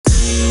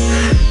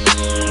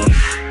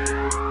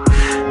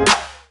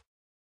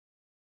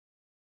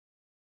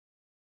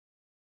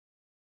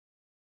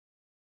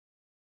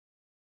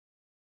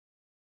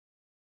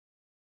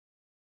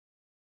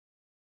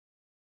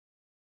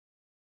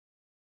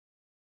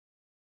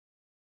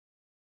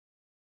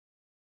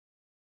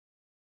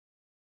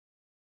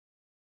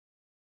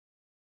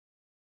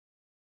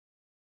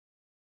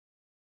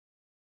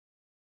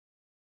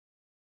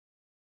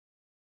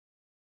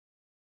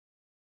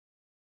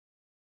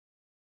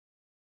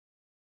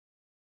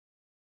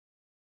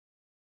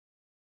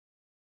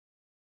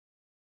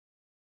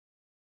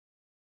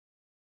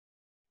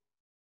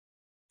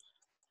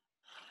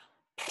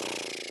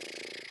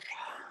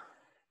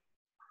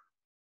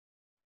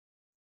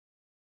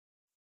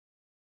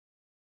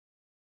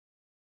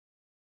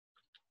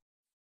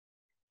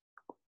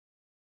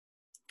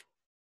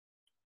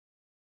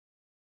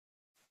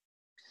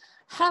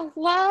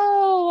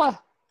Hello.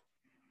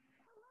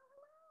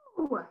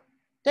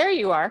 There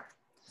you are.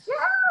 Yeah.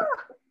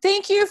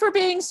 Thank you for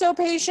being so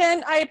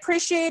patient. I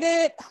appreciate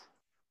it.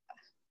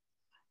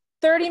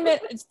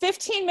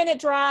 15-minute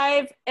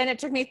drive, and it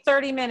took me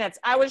 30 minutes.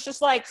 I was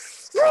just like,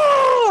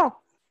 oh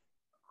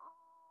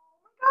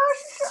my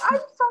gosh, I'm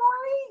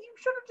sorry. You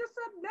should have just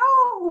said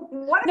no.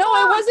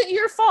 No, it wasn't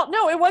your fault.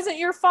 No, it wasn't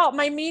your fault.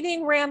 My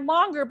meeting ran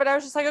longer, but I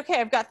was just like, okay,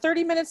 I've got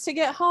 30 minutes to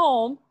get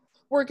home.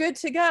 We're good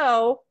to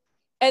go.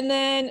 And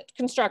then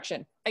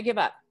construction. I give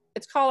up.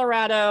 It's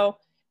Colorado.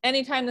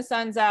 Anytime the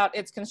sun's out,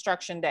 it's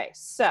construction day.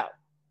 So,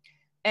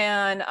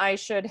 and I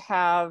should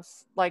have,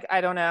 like, I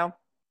don't know,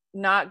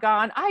 not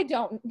gone.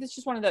 It's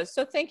just one of those.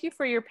 So thank you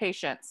for your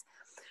patience.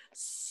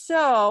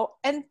 So,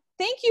 and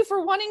thank you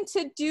for wanting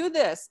to do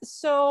this.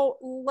 So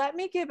let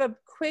me give a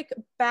quick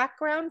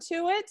background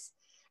to it.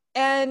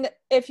 And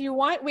if you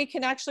want, we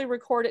can actually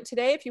record it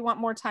today. If you want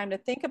more time to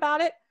think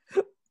about it,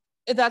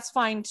 that's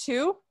fine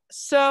too.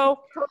 So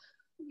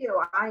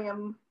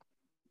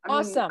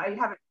awesome.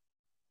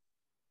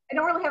 I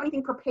don't really have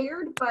anything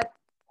prepared, but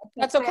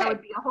that's okay. I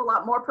would be a whole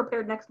lot more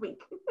prepared next week.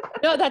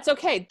 No, that's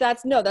okay.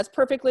 That's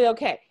perfectly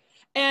okay.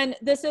 And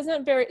this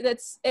isn't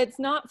it's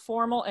not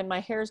formal, and my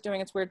hair is doing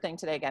its weird thing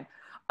today again.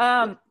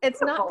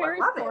 It's not very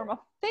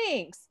formal.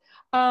 Thanks.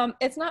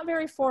 It's not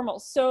very formal.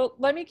 So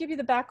let me give you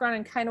the background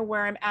and kind of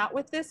where I'm at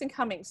with this and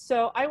coming.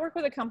 So I work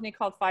with a company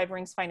called Five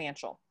Rings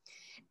Financial,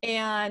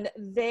 and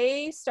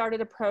they started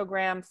a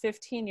program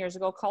 15 years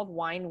ago called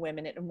Wine,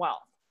 Women, and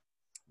Wealth,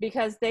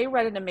 because they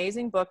read an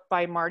amazing book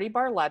by Marty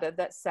Barletta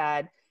that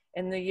said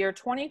in the year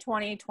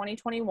 2020,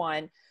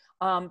 2021,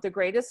 the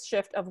greatest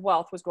shift of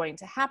wealth was going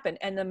to happen,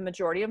 and the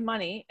majority of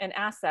money and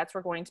assets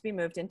were going to be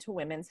moved into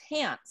women's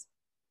hands.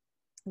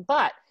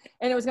 And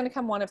it was going to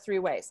come one of three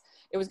ways.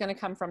 It was going to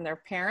come from their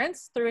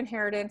parents through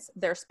inheritance,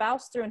 their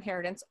spouse through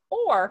inheritance,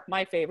 or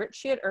my favorite,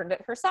 she had earned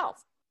it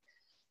herself.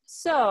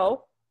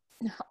 So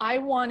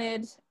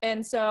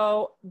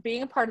so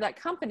being a part of that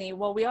company,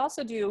 well, we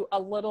also do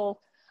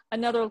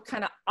another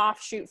kind of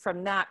offshoot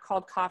from that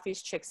called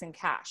Coffees, Chicks, and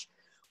Cash,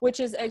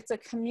 it's a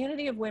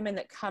community of women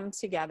that come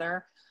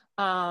together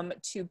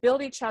to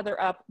build each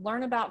other up,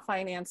 learn about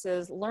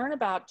finances, learn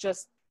about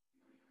just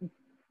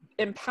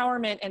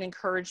empowerment and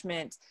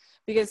encouragement,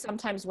 because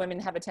sometimes women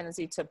have a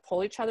tendency to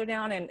pull each other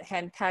down and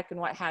henpeck and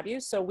what have you.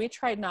 So we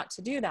tried not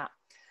to do that.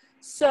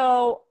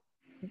 So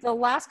the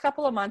last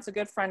couple of months, a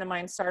good friend of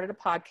mine started a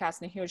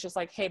podcast, and he was just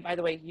like, hey, by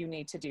the way, you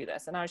need to do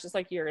this. And I was just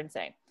like, you're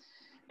insane.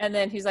 And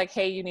then he's like,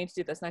 hey, you need to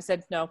do this. And I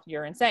said, no,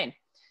 you're insane.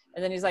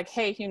 And then he's like,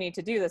 hey, you need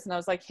to do this. And I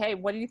was like, hey,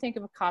 what do you think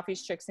of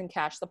Coffees, Chicks, and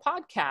Cash, the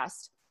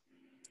podcast,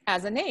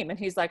 as a name? And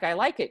he's like, I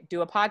like it.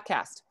 Do a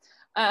podcast.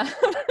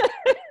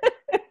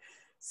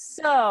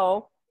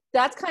 So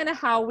that's kind of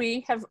how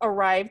we have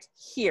arrived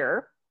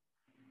here.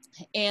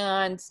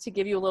 And to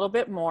give you a little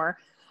bit more,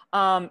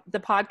 the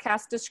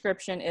podcast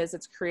description is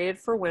it's created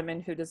for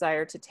women who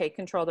desire to take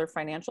control of their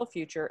financial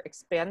future,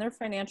 expand their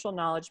financial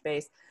knowledge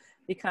base,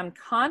 become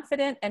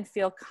confident, and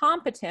feel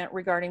competent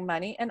regarding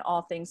money and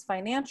all things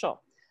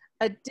financial.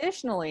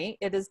 Additionally,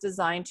 it is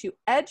designed to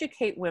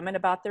educate women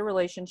about their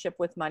relationship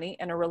with money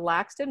in a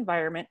relaxed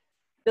environment,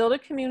 build a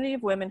community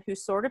of women who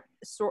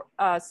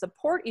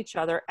support each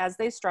other as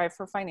they strive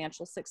for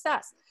financial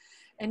success.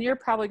 And you're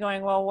probably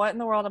going, well, what in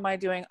the world am I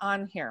doing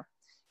on here?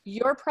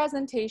 Your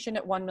presentation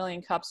at 1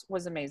 Million Cups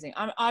was amazing.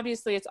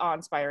 Obviously, it's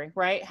awe-inspiring,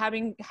 right?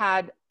 Having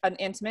had an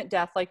intimate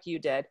death like you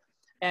did,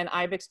 and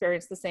I've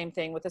experienced the same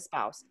thing with a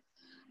spouse.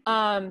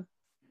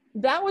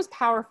 That was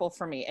powerful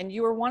for me. And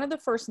you were one of the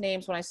first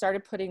names when I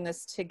started putting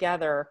this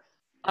together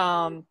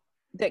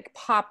that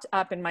popped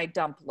up in my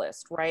dump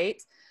list,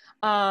 right?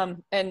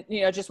 And,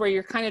 just where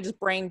you're kind of just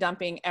brain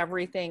dumping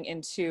everything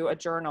into a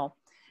journal.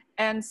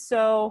 And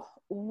so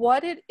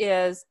what it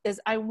is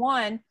I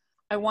want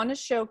to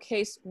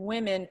showcase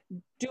women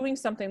doing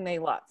something they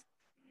love.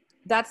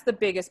 That's the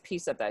biggest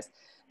piece of this.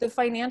 The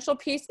financial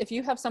piece, if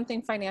you have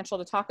something financial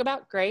to talk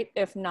about, great.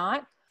 If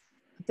not,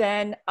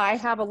 then I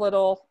have a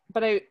little,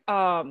 but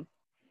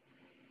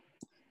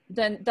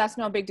then that's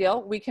no big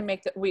deal. We can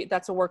make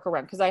that's a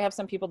workaround, because I have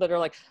some people that are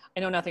like,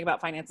 I know nothing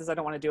about finances. I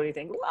don't want to do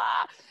anything.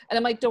 Blah. And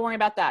I'm like, don't worry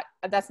about that.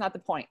 That's not the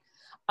point.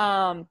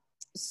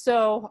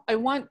 So I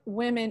want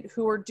women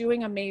who are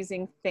doing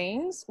amazing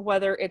things,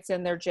 whether it's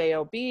in their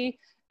job,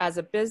 as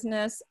a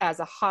business, as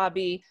a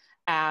hobby,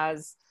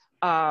 as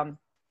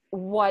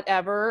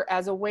whatever,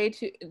 as a way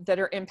that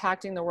are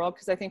impacting the world.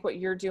 Because I think what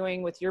you're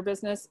doing with your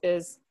business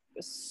is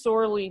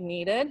sorely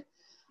needed,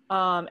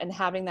 and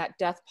having that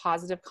death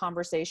positive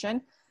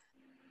conversation.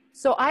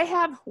 So I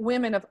have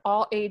women of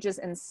all ages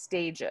and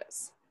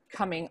stages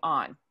coming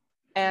on.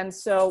 And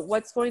so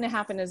what's going to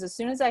happen is, as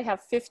soon as I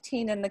have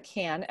 15 in the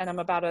can, and I'm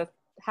about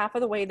half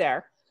of the way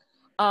there,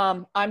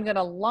 I'm going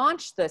to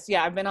launch this.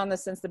 Yeah, I've been on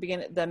this since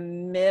the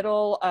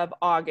middle of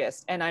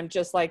August. And I'm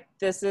just like,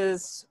 this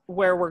is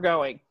where we're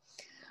going.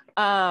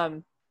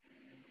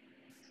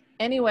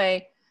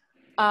 Anyway,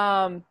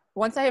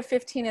 once I have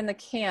 15 in the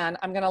can,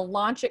 I'm going to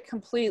launch it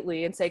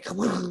completely and say,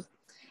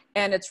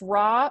 and it's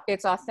raw,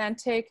 it's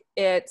authentic.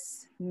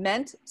 It's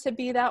meant to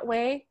be that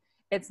way.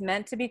 It's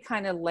meant to be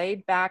kind of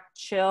laid back,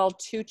 chill,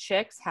 two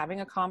chicks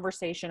having a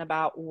conversation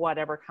about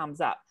whatever comes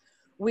up.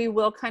 We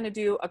will kind of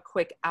do a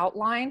quick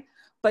outline,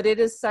 but it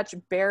is such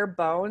bare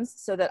bones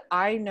so that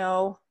I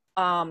know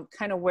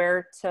kind of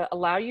where to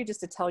allow you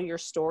just to tell your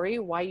story,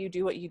 why you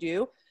do what you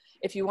do.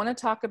 If you want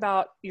to talk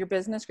about your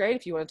business, great.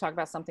 If you want to talk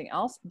about something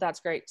else,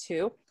 that's great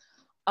too.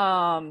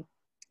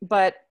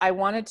 But I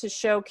wanted to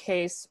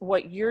showcase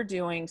what you're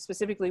doing.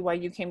 Specifically why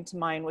you came to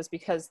mind was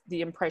because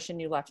the impression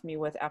you left me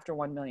with after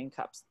 1 million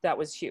cups. That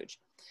was huge.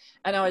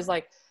 And I was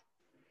like,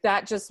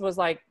 that just was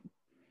like,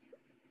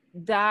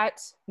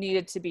 that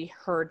needed to be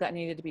heard, that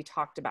needed to be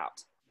talked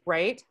about,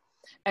 right?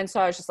 And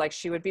so I was just like,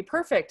 she would be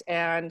perfect.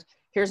 And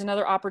here's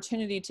another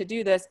opportunity to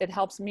do this. It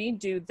helps me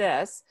do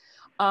this,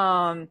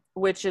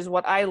 which is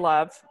what I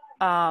love.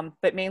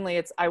 But mainly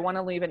it's, I want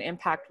to leave an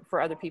impact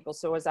for other people.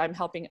 So as I'm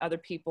helping other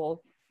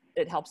people,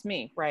 it helps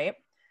me, right?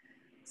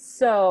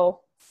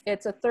 So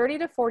it's a 30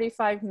 to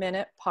 45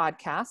 minute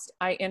podcast.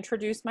 I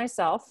introduce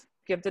myself,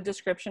 give the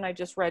description I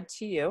just read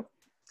to you,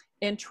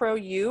 intro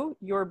you,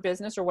 your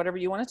business, or whatever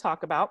you want to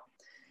talk about.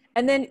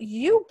 And then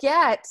you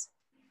get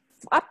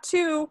up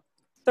to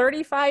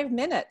 35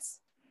 minutes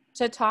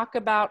to talk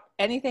about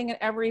anything and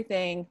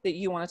everything that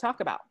you want to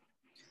talk about.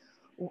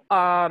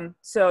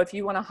 So if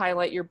you want to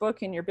highlight your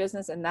book and your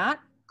business and that,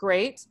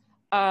 great.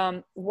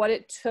 What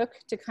it took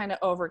to kind of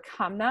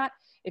overcome that,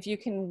 if you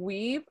can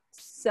weave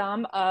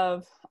some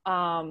of,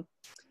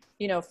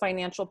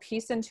 financial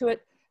piece into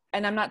it.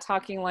 And I'm not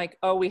talking like,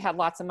 oh, we had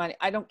lots of money.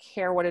 I don't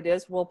care what it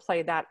is. We'll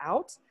play that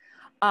out.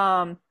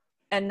 And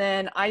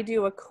then I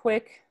do a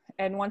quick,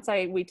 and once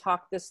we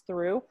talk this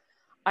through,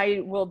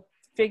 I will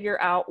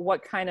figure out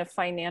what kind of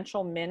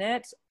financial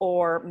minute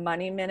or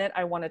money minute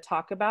I want to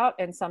talk about.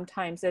 And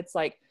sometimes it's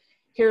like,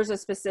 here's a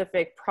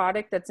specific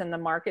product that's in the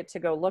market to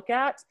go look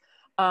at.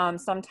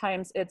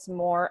 Sometimes it's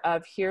more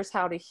of, here's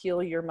how to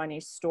heal your money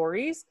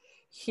stories.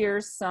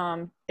 Here's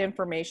some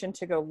information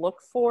to go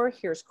look for.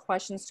 Here's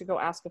questions to go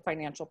ask a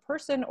financial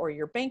person or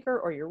your banker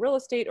or your real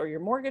estate or your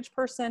mortgage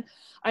person.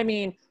 I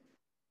mean,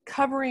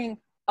 covering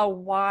a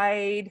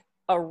wide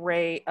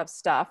array of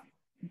stuff.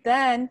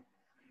 Then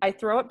I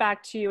throw it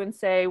back to you and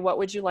say, what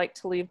would you like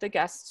to leave the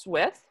guests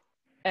with?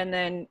 And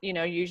then,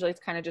 usually it's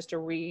kind of just a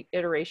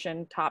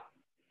reiteration, top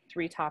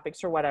 3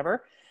 topics or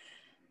whatever.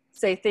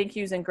 Say thank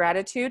yous and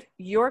gratitude.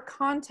 Your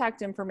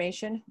contact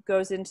information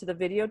goes into the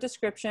video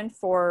description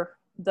for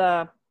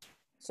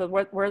so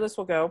where this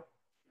will go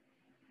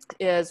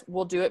is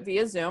we'll do it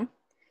via Zoom.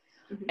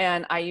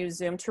 And I use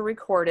Zoom to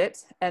record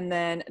it. And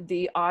then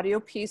the audio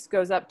piece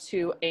goes up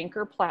to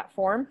Anchor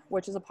platform,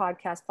 which is a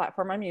podcast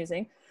platform I'm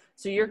using.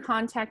 So your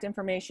contact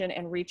information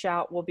and reach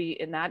out will be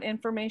in that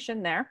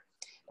information there.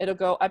 It'll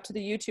go up to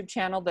the YouTube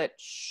channel that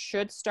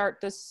should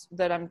start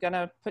that I'm going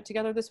to put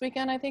together this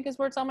weekend, I think is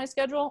where it's on my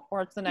schedule,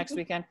 or it's the next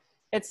weekend.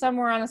 It's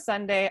somewhere on a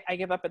Sunday. I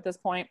give up at this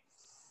point.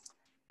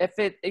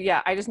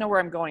 I just know where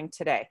I'm going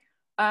today.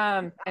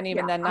 And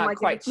even then, not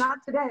quite. If it's not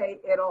today,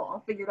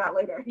 I'll figure it out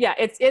later. Yeah,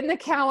 it's in the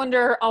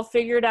calendar. I'll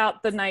figure it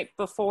out the night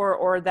before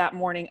or that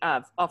morning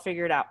of. I'll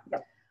figure it out.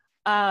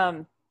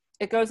 Yep.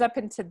 It goes up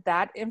into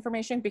that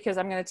information because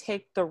I'm going to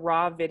take the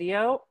raw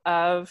video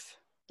of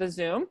the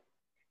Zoom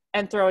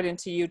and throw it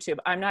into YouTube.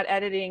 I'm not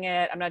editing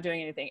it. I'm not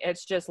doing anything.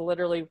 It's just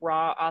literally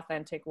raw,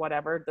 authentic,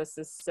 whatever. This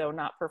is so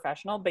not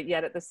professional, but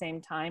yet at the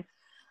same time,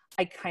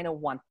 I kind of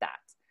want that.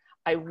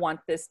 I want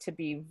this to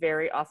be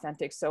very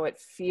authentic. So it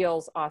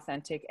feels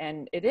authentic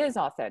and it is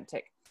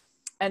authentic.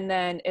 And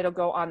then it'll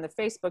go on the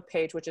Facebook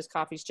page, which is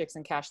Coffees, Chicks,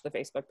 and Cash, the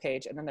Facebook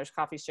page. And then there's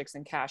Coffees, Chicks,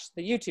 and Cash,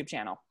 the YouTube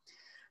channel.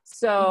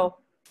 So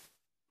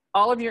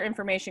all of your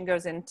information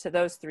goes into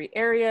those 3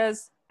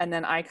 areas. And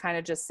then I kind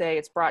of just say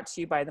it's brought to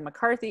you by the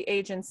McCarthy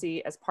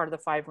Agency as part of the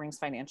 5 Rings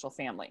Financial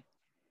family.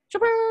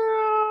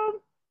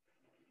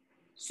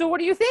 So what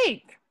do you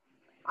think?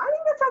 I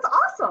think that sounds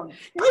awesome.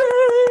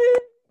 Yay!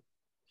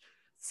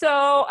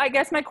 So I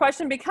guess my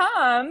question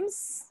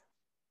becomes,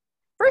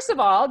 first of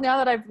all, now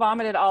that I've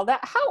vomited all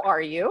that, how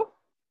are you?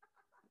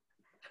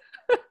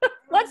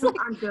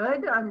 I'm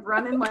good. I'm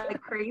running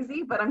like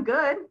crazy, but I'm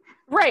good.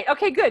 Right.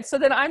 Okay, good. So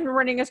then I'm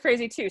running as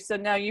crazy too. So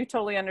now you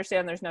totally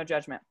understand there's no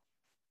judgment.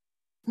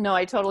 No,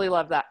 I totally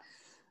love that.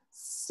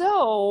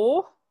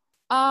 So,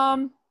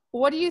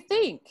 what do you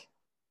think?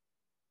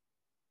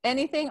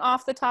 Anything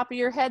off the top of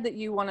your head that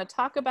you want to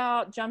talk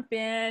about? Jump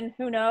in.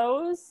 Who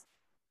knows?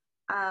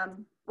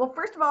 Well,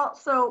 first of all,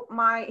 so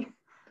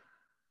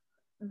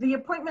the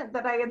appointment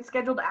that I had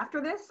scheduled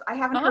after this, I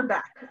haven't heard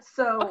back.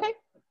 So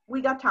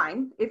we got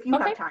time if you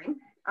have time.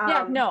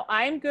 Yeah, no,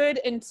 I'm good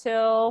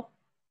until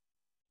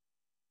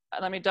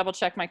let me double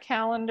check my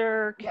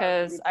calendar Yeah,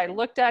 because me I too.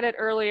 looked at it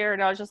earlier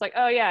and I was just like,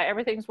 oh yeah,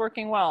 everything's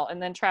working well.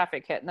 And then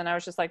traffic hit. And then I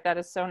was just like, that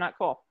is so not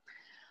cool.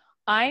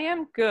 I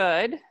am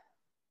good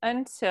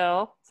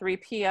until 3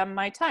 p.m.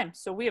 my time.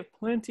 So we have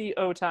plenty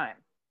of time.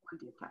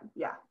 Plenty of time.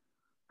 Yeah.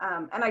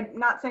 And I'm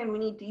not saying we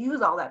need to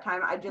use all that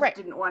time. I just Right.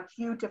 didn't want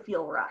you to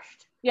feel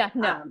rushed. Yeah,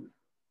 no.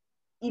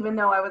 Even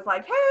though I was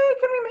like, hey,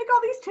 can we make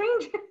all these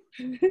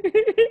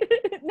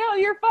changes? No,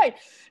 you're fine.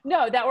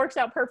 No, that works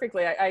out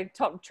perfectly.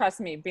 Trust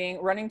me,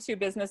 running two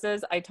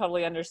businesses, I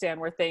totally understand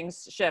where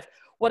things shift.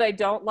 What I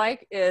don't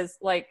like is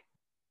like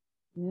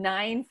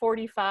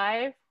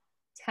 9:45,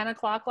 10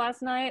 o'clock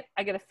last night,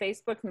 I get a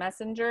Facebook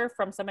Messenger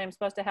from somebody I'm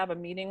supposed to have a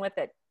meeting with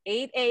at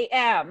 8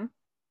 a.m.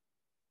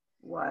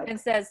 What? and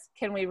says,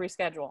 can we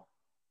reschedule?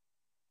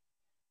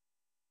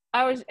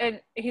 And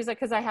he's like,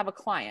 because I have a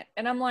client.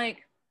 And I'm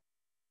like,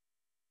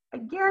 I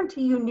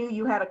guarantee you knew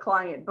you had a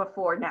client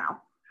before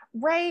now.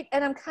 right.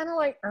 And I'm kind of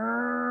like,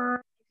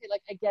 okay,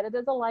 like I get it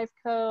as a life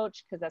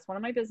coach because that's one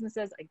of my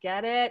businesses. I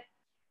get it.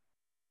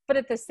 But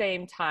at the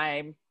same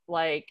time,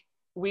 like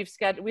we've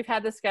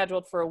had this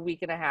scheduled for a week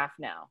and a half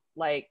now.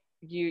 Like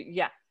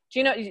yeah. Do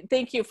you know,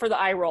 thank you for the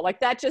eye roll. Like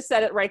that just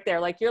said it right there.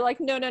 Like you're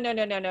like, no.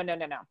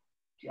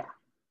 Yeah.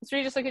 So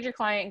you just look at your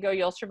client and go,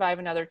 you'll survive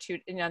another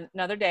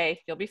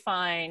day. You'll be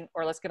fine.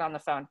 Or let's get on the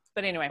phone.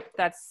 But anyway,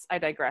 I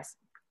digress.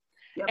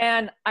 Yep.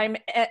 And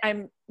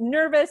I'm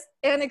nervous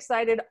and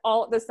excited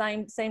all at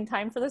the same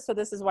time for this. So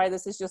this is why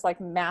this is just like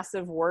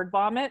massive word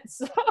vomit.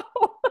 So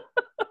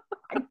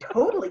I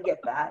totally get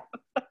that.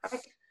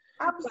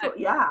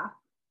 Absolutely, yeah.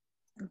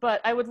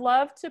 But I would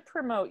love to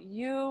promote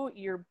you,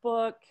 your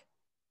book,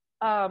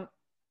 the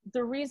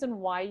reason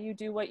why you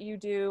do what you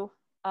do,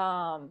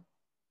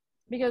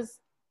 because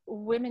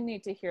women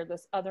need to hear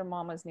this. Other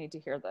mamas need to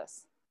hear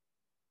this.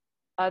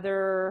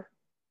 Other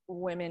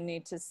women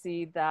need to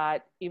see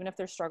that even if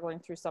they're struggling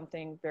through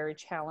something very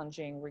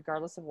challenging,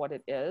 regardless of what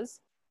it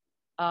is,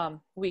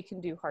 we can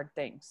do hard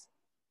things.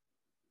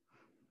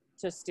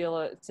 To steal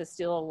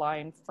a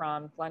line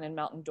from Glennon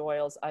Melton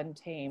Doyle's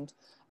Untamed.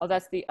 Oh,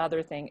 that's the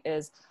other thing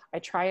is I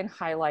try and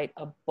highlight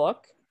a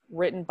book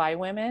written by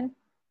women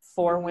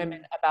for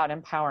women about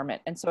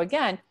empowerment. And so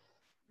again,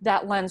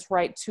 that lends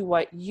right to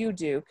what you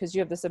do because you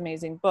have this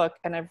amazing book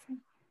and I've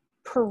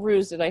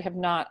perused it. I have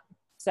not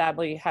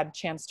sadly had a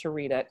chance to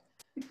read it.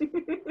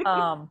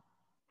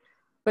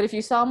 But if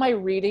you saw my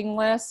reading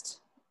list,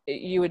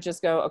 you would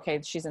just go,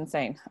 okay, she's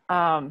insane.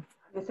 The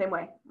same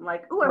way. I'm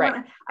like,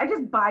 oh,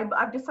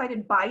 I've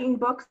decided buying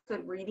books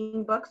and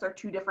reading books are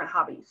two different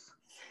hobbies.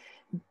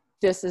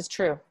 This is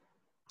true.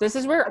 This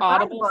is where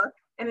Audible. Buy a book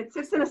and it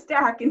sits in a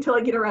stack until I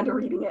get around to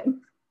reading it.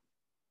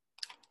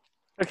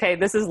 Okay,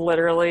 this is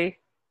literally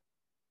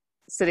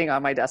sitting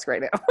on my desk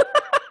right now.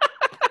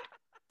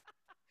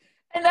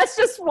 And that's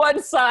just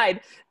one side.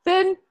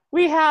 Then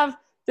we have,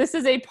 this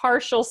is a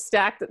partial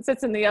stack that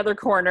sits in the other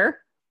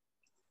corner.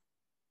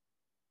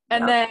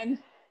 And then,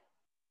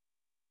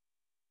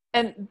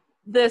 and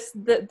this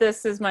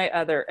is my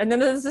other, and then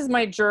this is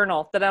my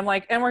journal that I'm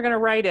like, and we're going to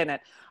write in it.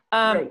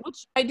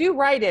 Which I do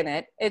write in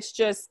it. It's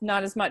just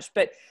not as much,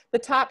 but the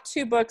top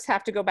two books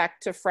have to go back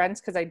to Friends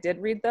because I did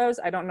read those.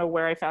 I don't know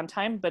where I found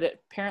time, but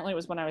apparently it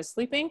was when I was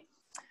sleeping.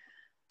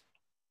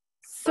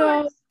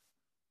 So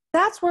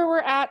that's where we're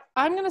at.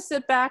 I'm going to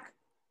sit back.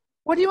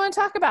 What do you want to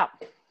talk about?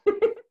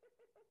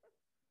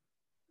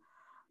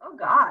 Oh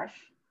gosh.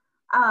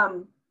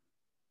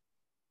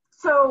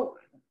 So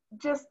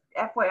just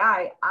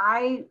FYI,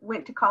 I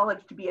went to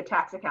college to be a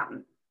tax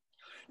accountant.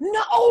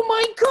 No, oh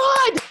my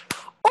God.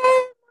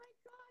 Oh my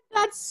God.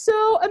 That's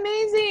so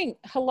amazing.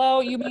 Hello,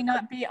 you may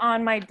not be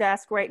on my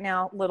desk right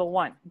now, little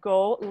one.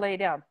 Go lay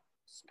down.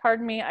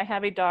 Pardon me, I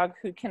have a dog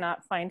who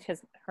cannot find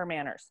her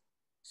manners.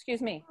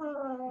 Excuse me.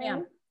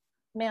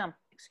 Ma'am,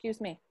 excuse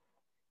me.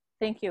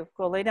 Thank you.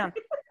 Go lay down.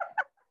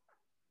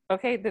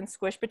 Okay, then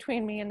squish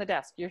between me and the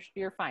desk.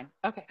 You're fine.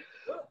 Okay.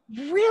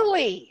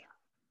 Really?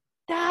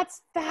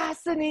 That's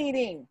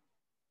fascinating.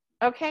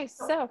 Okay,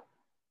 so.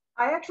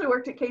 I actually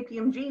worked at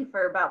KPMG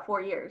for about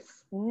 4 years.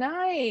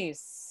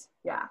 Nice.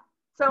 Yeah.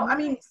 So, nice. I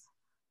mean,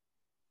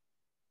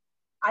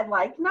 I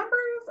like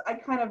numbers. I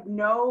kind of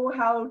know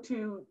how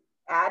to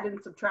add and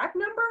subtract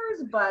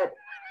numbers, but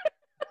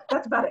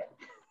that's about it.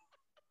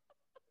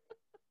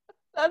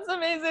 That's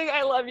amazing.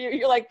 I love you.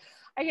 You're like,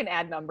 I can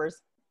add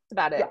numbers. That's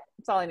about it. Yeah.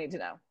 That's all I need to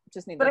know.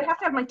 But I have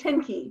to have my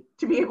 10 key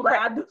to be able to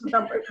add those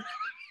numbers.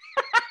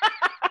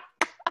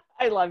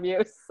 I love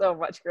you so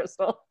much,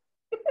 Crystal.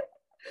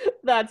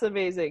 That's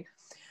amazing.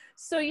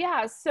 So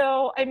yeah,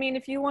 so I mean,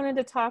 if you wanted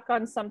to talk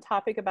on some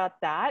topic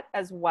about that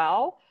as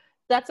well,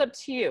 that's up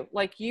to you.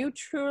 Like you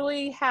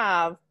truly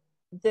have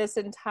this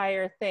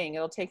entire thing.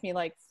 It'll take me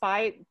like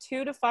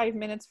 2 to 5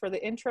 minutes for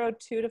the intro,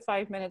 2 to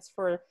 5 minutes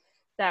for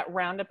that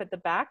roundup at the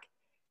back.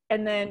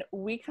 And then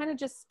we kind of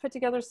just put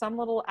together some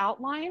little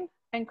outline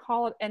and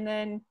call it, and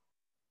then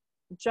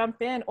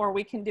jump in, or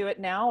we can do it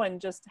now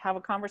and just have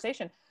a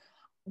conversation.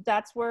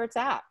 That's where it's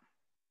at.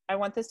 I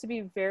want this to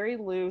be very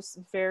loose,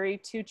 very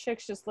two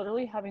chicks just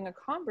literally having a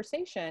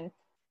conversation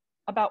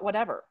about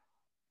whatever.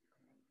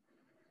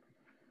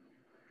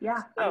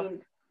 Yeah. So, I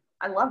mean,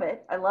 I love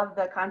it. I love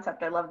the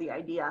concept. I love the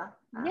idea.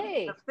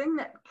 yay. The thing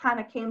that kind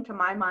of came to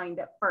my mind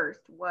at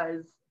first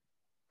was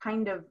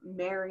kind of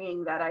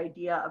marrying that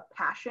idea of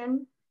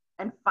passion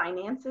and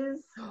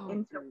finances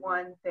into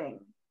one thing.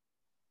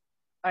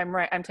 I'm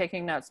right. I'm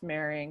taking notes.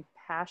 Marrying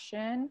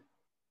passion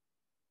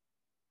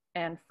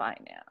and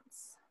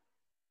finance.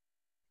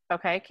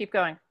 Okay, keep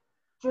going.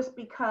 Just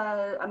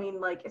because, I mean,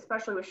 like,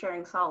 especially with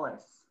sharing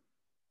solace,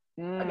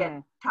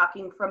 again, Mm,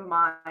 talking from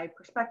my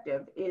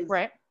perspective, is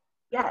right.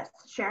 yes,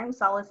 sharing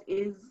solace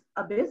is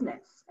a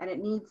business and it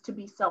needs to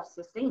be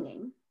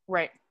self-sustaining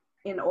Right.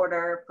 in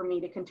order for me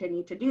to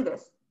continue to do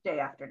this day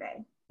after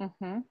day.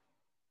 Mm-hmm.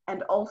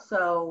 And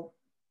also,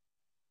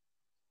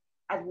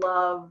 I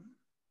love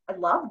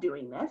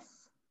doing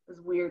this, as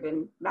weird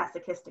and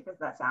masochistic as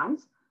that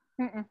sounds.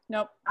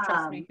 Nope.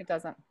 Trust me, it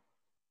doesn't.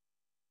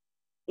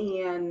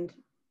 And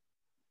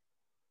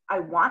I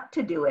want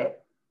to do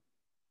it,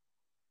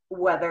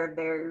 whether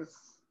there's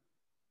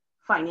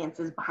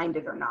finances behind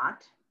it or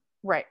not.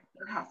 Right.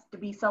 It has to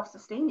be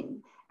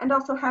self-sustaining. And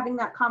also having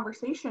that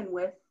conversation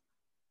with,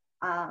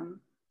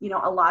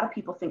 a lot of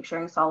people think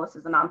Sharing Solace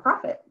is a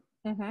nonprofit.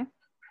 Mm-hmm.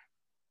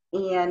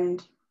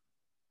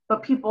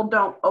 But people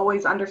don't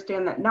always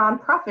understand that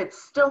nonprofits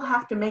still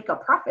have to make a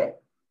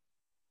profit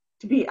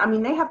they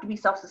have to be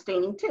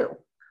self-sustaining too.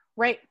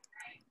 Right.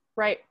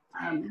 Right.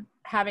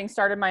 Having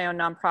started my own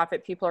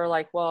nonprofit, people are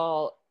like,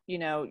 well,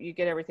 you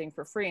get everything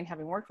for free. And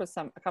having worked with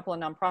a couple of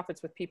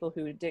nonprofits with people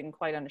who didn't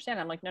quite understand,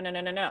 I'm like, no.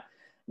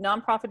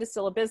 Nonprofit is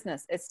still a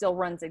business. It still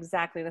runs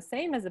exactly the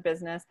same as a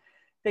business.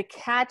 The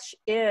catch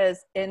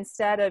is,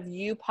 instead of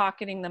you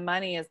pocketing the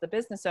money as the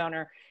business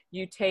owner,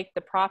 you take the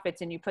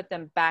profits and you put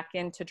them back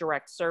into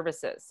direct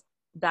services.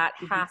 That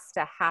has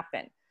to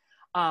happen.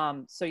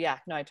 So yeah,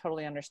 no, I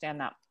totally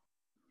understand that.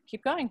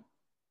 Keep going.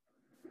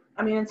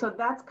 I mean, and so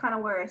that's kind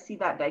of where I see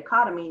that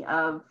dichotomy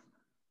of,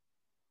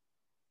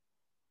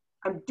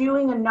 I'm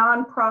doing a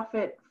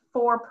nonprofit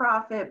for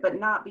profit, but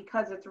not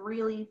because it's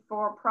really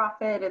for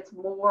profit. It's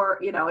more,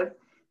 it's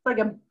like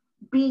a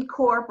B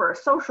Corp or a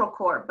social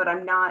corp, but I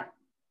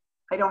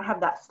don't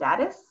have that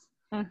status.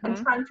 Mm-hmm. And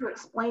trying to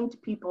explain to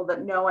people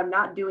that, no, I'm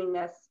not doing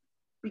this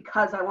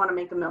because I want to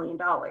make $1 million.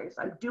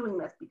 I'm doing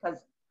this because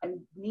I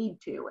need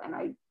to. And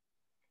I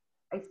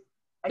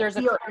feel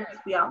it needs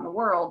to be out in the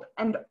world.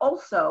 And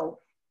also,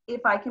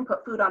 if I can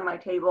put food on my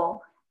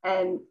table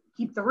and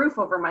keep the roof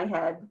over my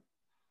head,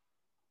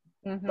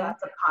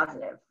 that's a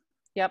positive.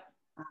 Yep.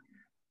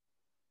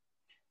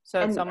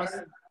 So it's almost.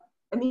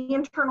 And the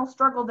internal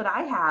struggle that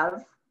I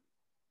have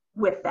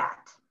with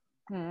that.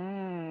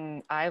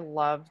 I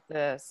love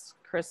this,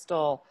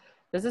 Crystal.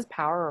 This is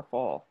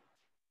powerful.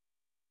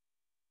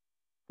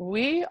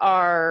 We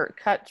are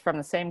cut from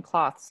the same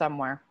cloth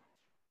somewhere.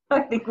 I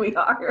think we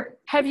are.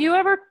 Have you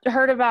ever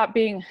heard about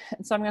being,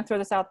 so I'm going to throw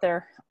this out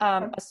there,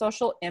 a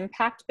social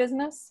impact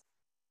business?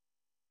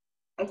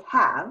 I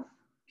have.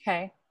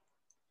 Okay.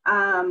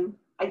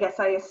 I guess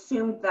I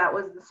assumed that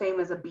was the same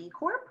as a B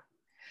Corp.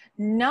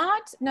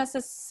 Not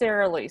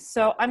necessarily.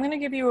 So I'm going to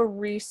give you a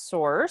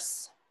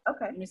resource.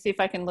 Okay. Let me see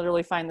if I can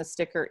literally find the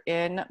sticker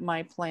in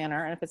my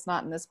planner. And if it's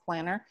not in this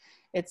planner,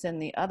 it's in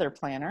the other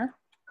planner.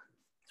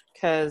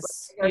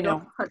 Because,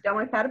 hunt down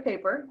my pad of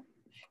paper.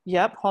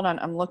 Yep. Hold on.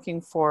 I'm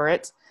looking for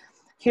it.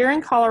 Here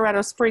in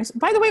Colorado Springs.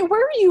 By the way,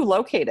 where are you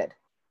located?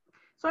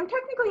 So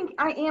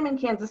I am in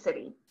Kansas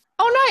City.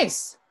 Oh,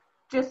 nice.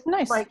 Just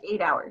nice. Like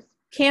 8 hours.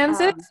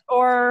 Kansas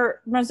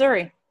or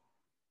Missouri?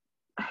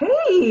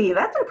 Hey,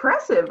 that's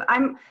impressive.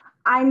 I'm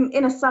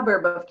in a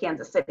suburb of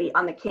Kansas City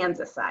on the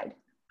Kansas side.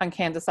 On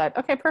Kansas side.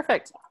 Okay,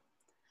 perfect.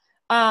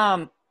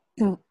 No,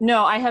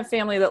 I have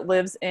family that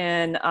lives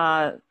in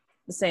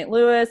St.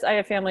 Louis. I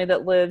have family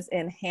that lives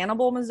in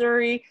Hannibal,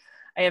 Missouri.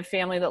 I have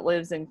family that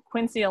lives in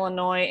Quincy,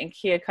 Illinois, and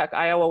Keokuk,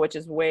 Iowa, which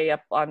is way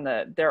up on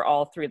they're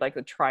all three like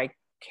the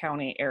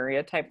tri-county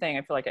area type thing.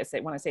 I feel like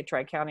when I say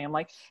tri-county, I'm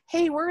like,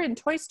 hey, we're in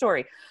Toy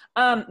Story.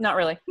 Not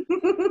really.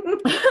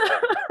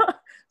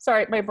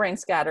 Sorry, my brain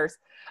scatters.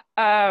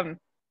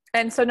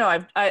 And so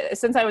no,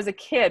 since I was a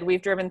kid,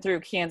 we've driven through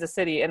Kansas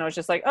City, and I was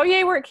just like, oh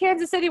yay, we're at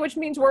Kansas City, which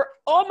means we're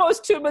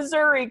almost to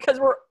Missouri because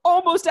we're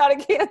almost out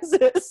of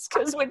Kansas.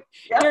 Because when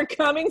you're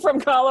coming from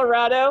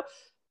Colorado,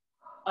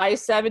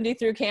 I-70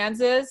 through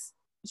Kansas,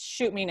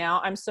 shoot me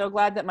now. I'm so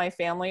glad that my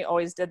family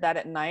always did that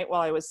at night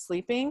while I was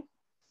sleeping.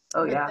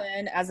 Oh yeah. But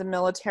then as a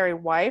military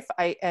wife,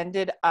 I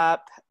ended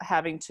up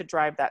having to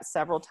drive that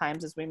several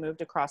times as we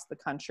moved across the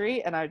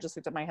country. And I just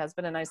looked at my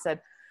husband and I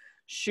said,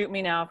 shoot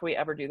me now if we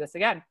ever do this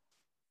again.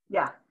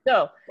 Yeah.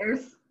 So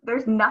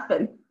there's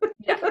nothing.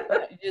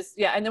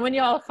 And then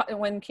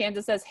when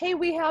Kansas says, hey,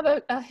 we have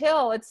a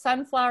hill, it's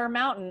Sunflower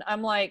Mountain.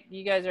 I'm like,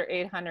 you guys are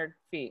 800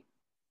 feet.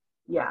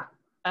 Yeah.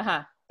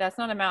 That's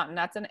not a mountain.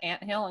 That's an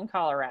anthill in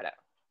Colorado.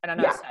 I don't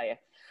know what to tell you.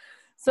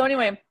 So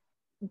anyway,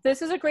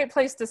 this is a great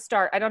place to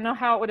start. I don't know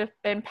how it would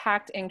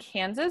impact in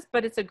Kansas,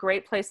 but it's a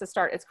great place to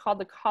start. It's called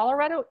the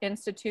Colorado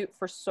Institute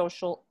for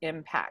Social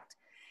Impact.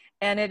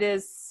 And it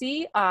is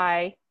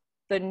CI,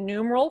 the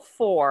numeral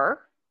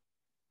 4,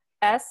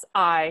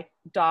 SI.org.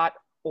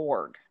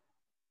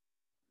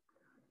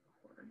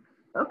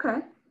 Okay.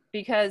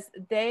 Because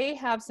they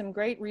have some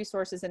great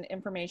resources and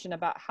information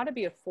about how to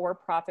be a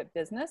for-profit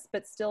business,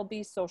 but still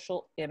be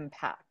social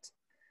impact.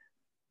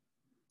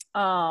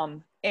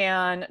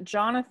 And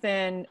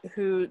Jonathan,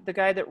 who the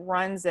guy that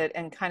runs it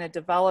and kind of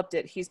developed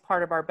it, he's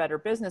part of our Better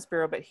Business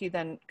Bureau, but he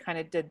then kind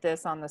of did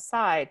this on the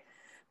side,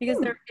 because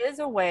there is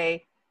a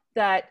way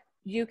that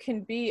you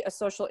can be a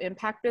social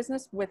impact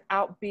business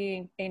without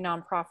being a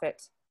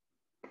nonprofit.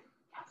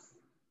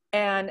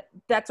 And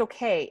that's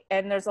okay.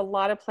 And there's a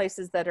lot of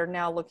places that are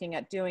now looking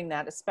at doing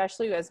that,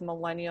 especially as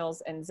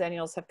millennials and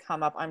zennials have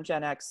come up. I'm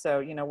Gen X, so,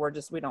 you know,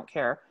 we don't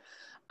care.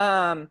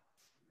 But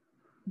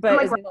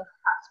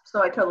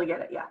so I totally get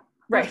it. Yeah.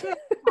 Right.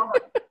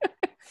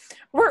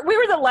 we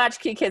were the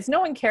latchkey kids.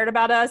 No one cared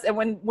about us. And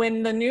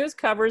when the news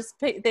covers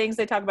things,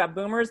 they talk about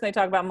boomers and they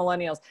talk about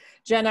millennials.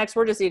 Gen X,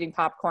 we're just eating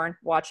popcorn,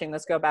 watching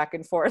this go back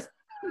and forth.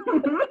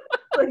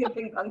 Like a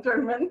ping pong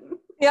tournament.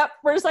 Yep.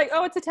 We're just like,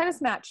 oh, it's a tennis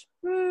match.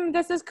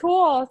 This is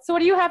cool. So what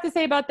do you have to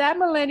say about that,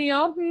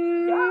 millennial?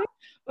 Yeah.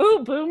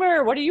 Ooh,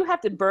 boomer, what do you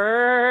have to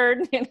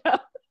burn? You know?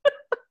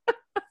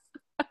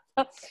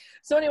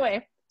 So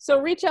anyway,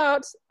 so reach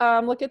out,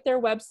 look at their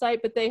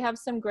website, but they have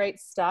some great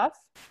stuff.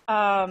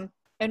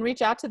 And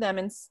reach out to them,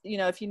 and, you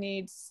know, if you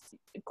need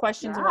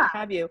questions and what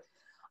have you.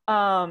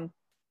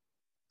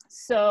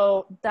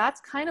 So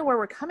that's kind of where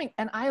we're coming.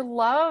 And I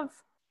love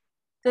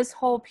this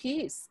whole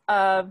piece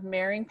of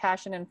marrying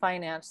passion and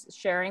finance,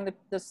 sharing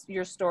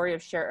your story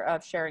of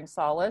sharing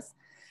solace,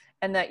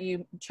 and that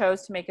you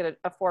chose to make it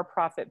a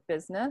for-profit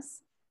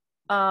business,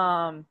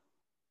 the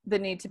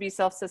need to be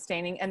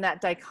self-sustaining, and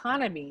that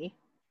dichotomy,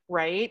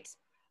 right,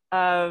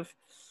 of,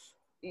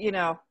 you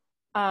know,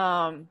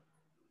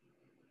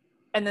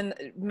 and then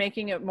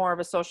making it more of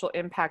a social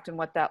impact and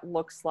what that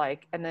looks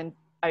like. And then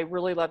I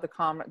really love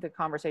the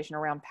conversation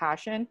around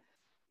passion.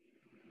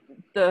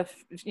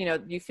 You know,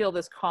 you feel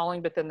this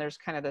calling, but then there's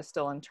kind of this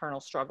still internal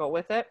struggle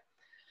with it.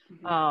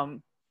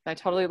 I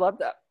totally love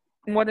that.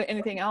 More than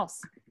anything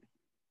else.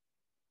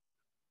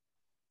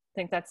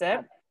 Think that's it?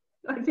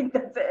 I think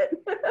that's it.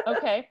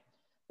 Okay.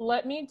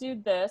 Let me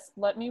do this.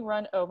 Let me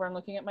run over. I'm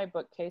looking at my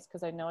bookcase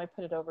because I know I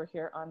put it over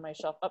here on my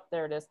shelf. Oh,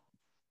 there it is.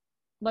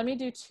 Let me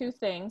do two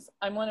things.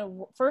 I'm going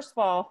to, first of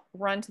all,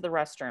 run to the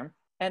restroom.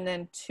 And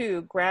then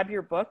 2, grab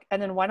your book. And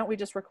then why don't we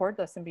just record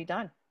this and be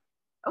done?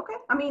 Okay.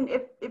 I mean,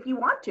 if you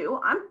want to,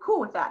 I'm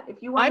cool with that. If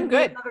you want to do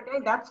it another day,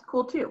 that's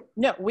cool too.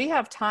 No, we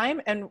have time,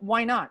 and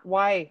why not?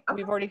 Why? Okay.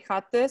 We've already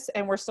caught this,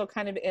 and we're still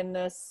kind of in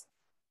this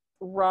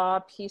raw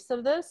piece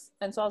of this.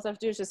 And so all I have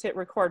to do is just hit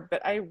record,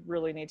 but I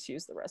really need to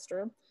use the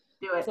restroom.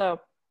 Do it. So,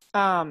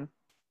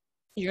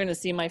 you're going to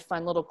see my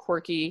fun little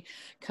quirky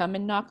come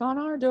and knock on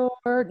our door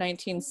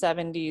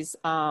 1970s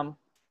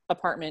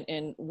apartment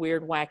in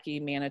weird, wacky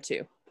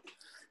Manitou.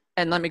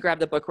 And let me grab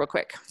the book real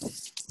quick.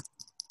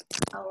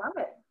 I love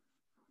it.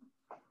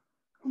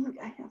 Oh,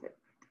 I have it.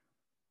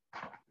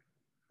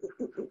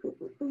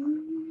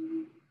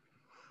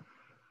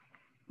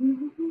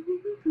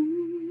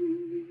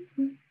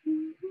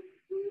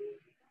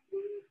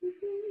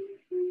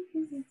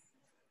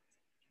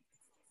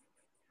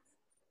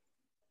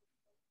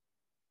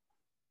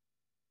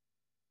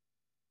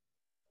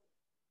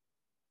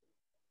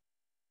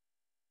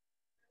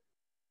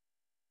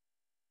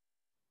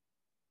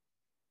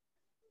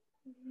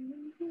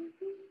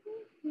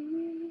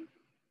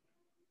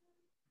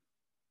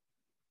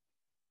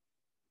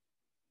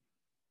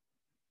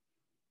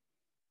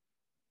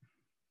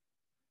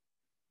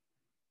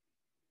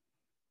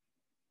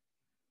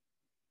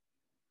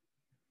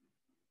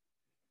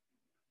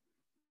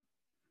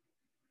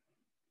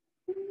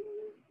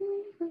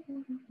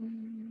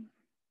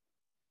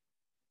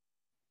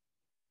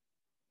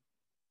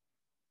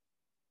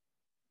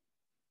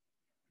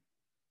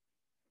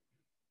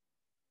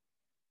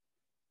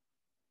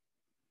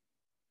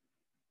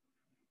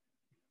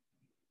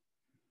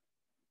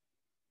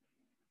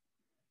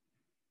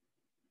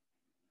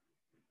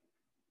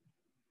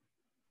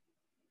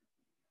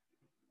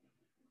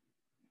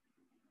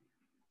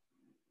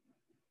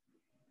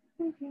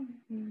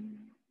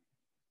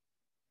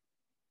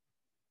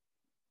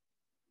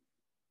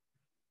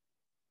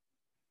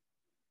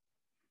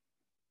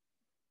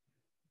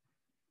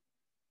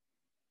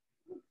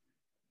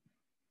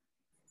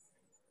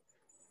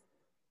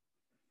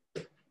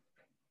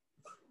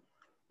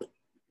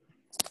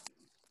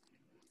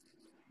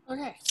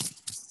 Okay.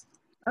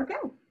 Okay.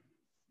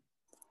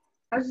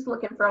 I was just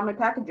looking for all my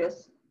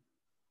packages.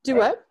 Do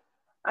what?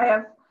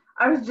 I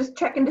was just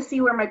checking to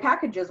see where my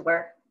packages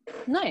were.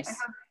 Nice. I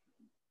have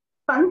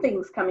fun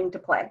things coming to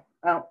play.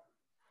 Well,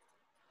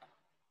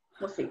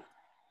 we'll see.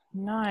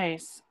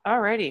 Nice.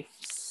 Alrighty.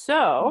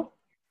 So,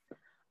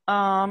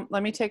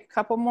 let me take a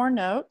couple more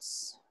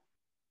notes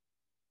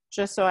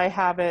just so I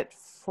have it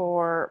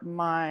for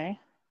my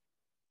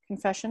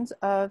Confessions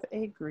of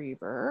a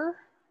Griever.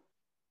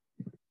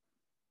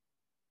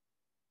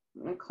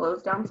 I'm going to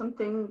close down some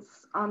things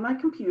on my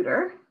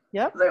computer.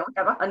 Yep. Because I only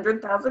have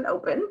 100,000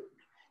 open.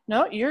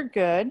 No, you're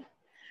good.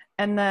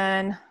 And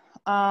then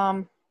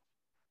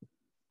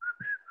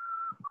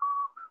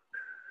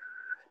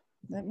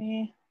let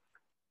me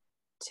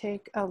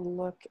take a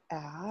look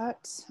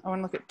at, I want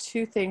to look at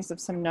two things of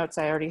some notes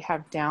I already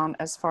have down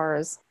as far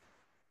as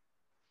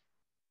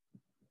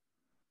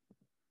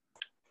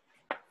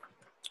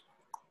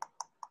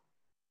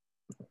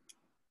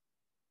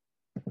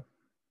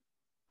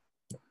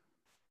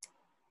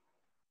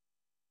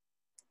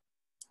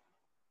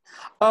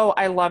oh,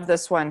 I love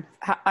this one.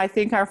 I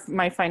think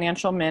my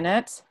financial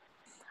minute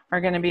are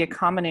going to be a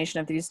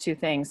combination of these two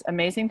things.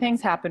 Amazing things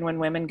happen when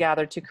women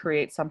gather to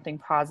create something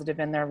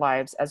positive in their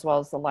lives as well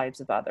as the lives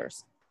of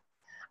others.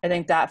 I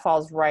think that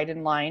falls right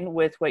in line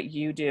with what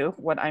you do,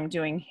 what I'm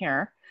doing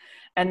here.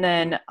 And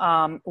then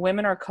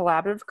women are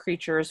collaborative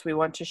creatures. We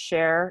want to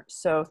share.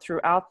 So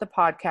throughout the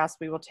podcast,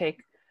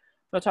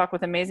 we'll talk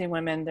with amazing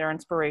women, their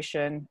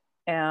inspiration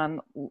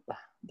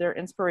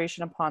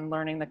upon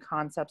learning the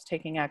concepts,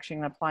 taking action,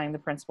 and applying the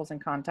principles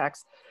and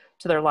context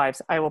to their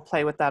lives. I will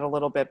play with that a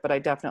little bit, but I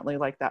definitely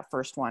like that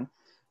first one.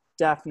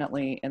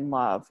 Definitely in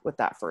love with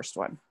that first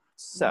one.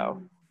 So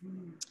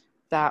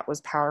that was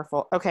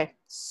powerful. Okay,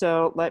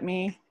 so let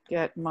me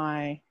get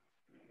so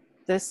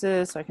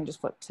I can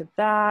just flip to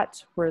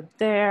that. We're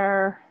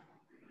there.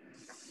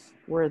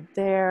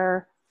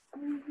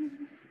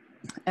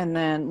 And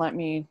then let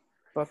me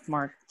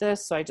bookmark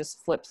this. So I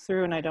just flip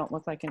through and I don't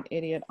look like an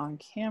idiot on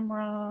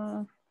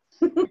camera.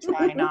 I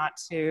try not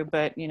to,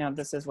 but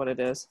this is what it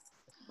is.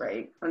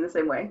 Right. I'm the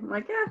same way. I'm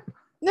like, yeah,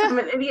 I'm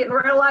an idiot in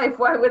real life.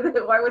 Why would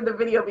the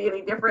video be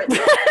any different?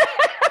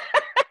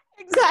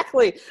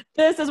 Exactly.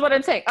 This is what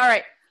I'm saying. All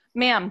right,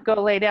 ma'am, go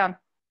lay down.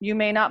 You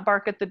may not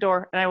bark at the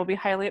door, and I will be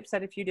highly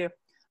upset if you do.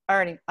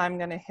 Alrighty, I'm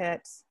going to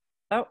hit,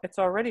 oh, it's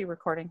already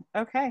recording.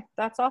 Okay,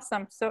 that's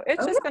awesome. So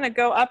it's just going to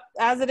go up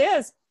as it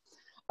is.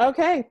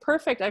 Okay,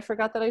 perfect. I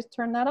forgot that I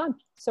turned that on.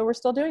 So we're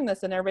still doing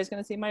this, and everybody's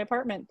going to see my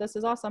apartment. This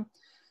is awesome.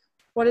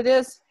 What it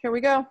is, here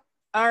we go.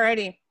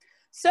 Alrighty.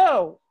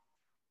 So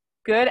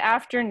good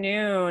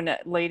afternoon,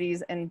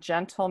 ladies and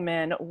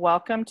gentlemen.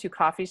 Welcome to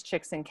Coffees,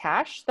 Chicks, and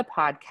Cash, the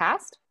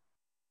podcast.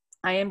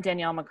 I am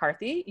Danielle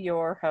McCarthy,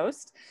 your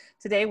host.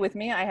 Today with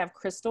me, I have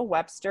Crystal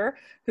Webster,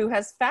 who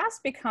has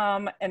fast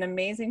become an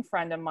amazing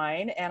friend of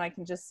mine, and I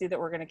can just see that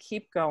we're going to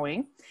keep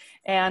going.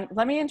 And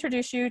let me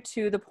introduce you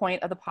to the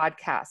point of the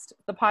podcast.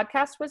 The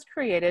podcast was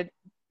created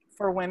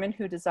for women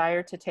who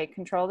desire to take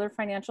control of their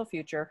financial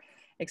future,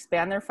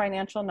 expand their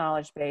financial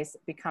knowledge base,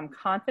 become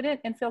confident,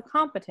 and feel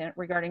competent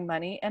regarding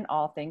money and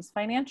all things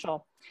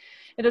financial.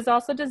 It is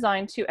also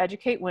designed to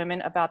educate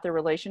women about their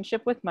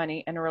relationship with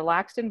money in a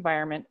relaxed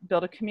environment,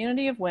 build a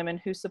community of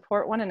women who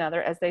support one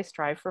another as they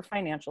strive for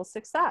financial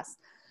success.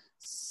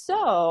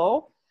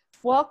 So,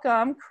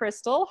 welcome,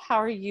 Crystal. How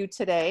are you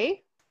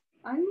today?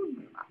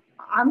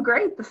 I'm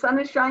great. The sun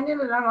is shining,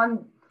 and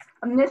I'm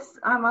on this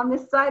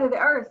side of the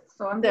earth,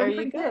 so I'm doing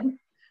pretty good.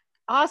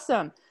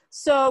 Awesome.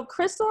 So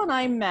Crystal and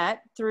I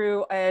met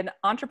through an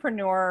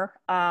entrepreneur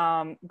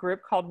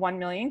group called 1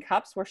 Million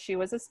Cups, where she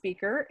was a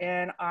speaker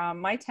in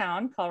my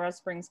town, Colorado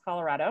Springs,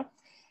 Colorado.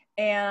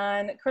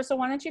 And Crystal,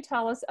 why don't you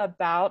tell us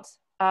about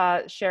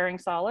Sharing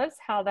Solace,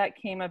 how that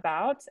came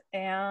about,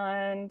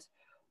 and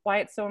why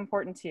it's so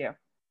important to you?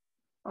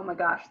 Oh my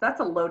gosh, that's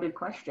a loaded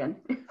question,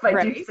 if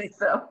I do say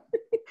so.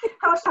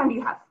 How much time do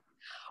you have?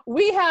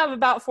 We have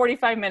about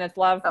 45 minutes,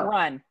 love. Oh.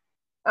 Run.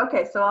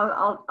 Okay, so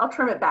I'll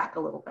trim it back a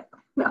little bit.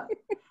 No.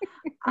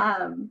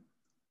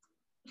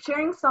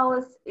 Sharing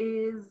Solace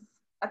is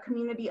a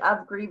community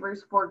of grievers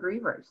for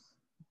grievers.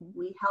 Mm-hmm.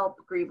 We help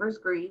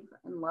grievers grieve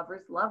and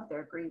lovers love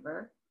their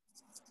griever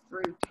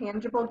through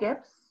tangible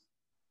gifts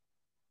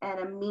and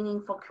a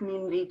meaningful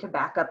community to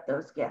back up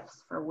those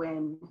gifts for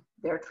when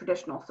their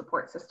traditional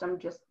support system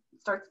just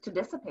starts to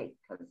dissipate,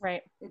 because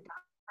it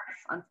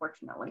does,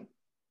 unfortunately.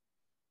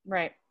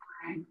 Right.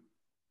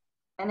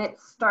 And it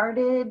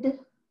started,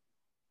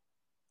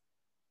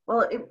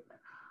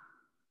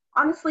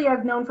 honestly,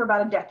 I've known for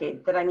about a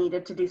decade that I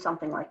needed to do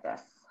something like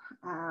this.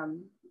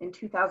 In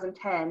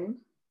 2010,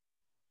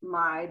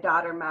 my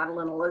daughter,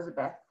 Madeline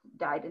Elizabeth,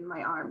 died in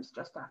my arms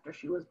just after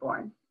she was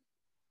born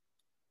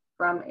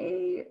from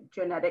a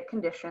genetic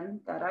condition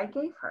that I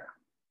gave her.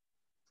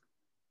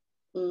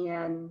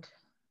 And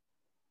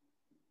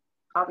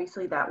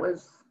obviously there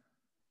was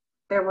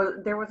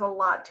a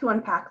lot to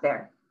unpack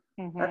there.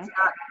 Mm-hmm.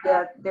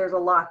 There's a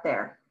lot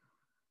there.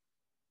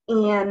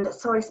 And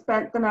so I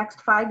spent the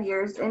next 5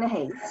 years in a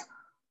haze.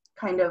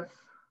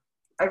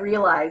 I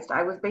realized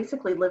I was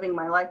basically living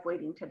my life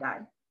waiting to die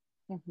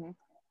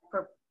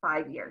for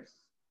 5 years.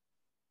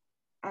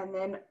 And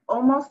then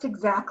almost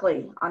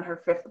exactly on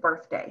her 5th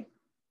birthday,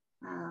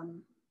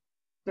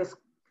 this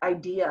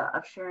idea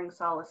of Sharing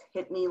Solace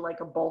hit me like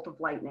a bolt of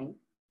lightning.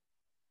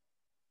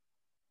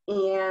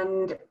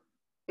 And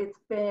it's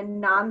been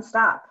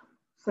nonstop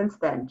since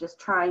then, just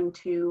trying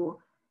to,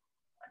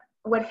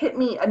 what hit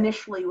me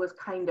initially was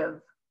kind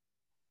of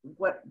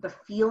what the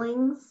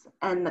feelings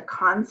and the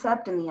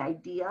concept and the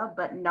idea,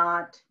 but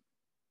not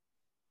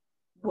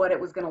what it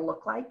was going to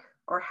look like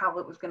or how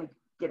it was going to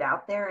get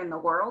out there in the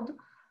world.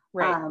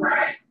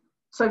 Right.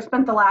 So I've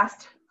spent the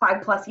last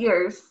 5+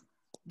 years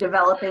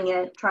developing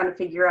it, trying to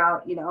figure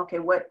out, okay,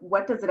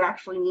 what does it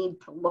actually need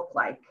to look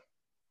like?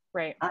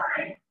 Right.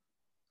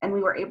 And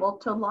we were able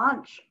to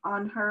launch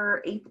on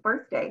her 8th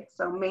birthday.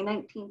 So May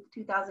 19th,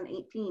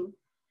 2018,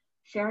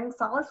 Sharing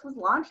Solace was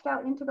launched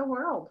out into the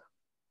world.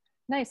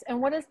 Nice.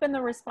 And what has been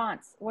the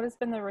response? What has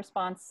been the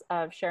response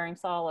of Sharing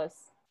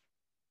Solace?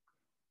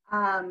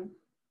 For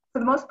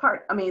the most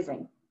part,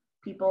 amazing.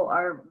 People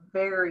are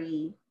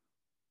very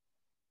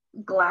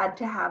glad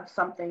to have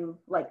something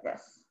like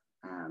this.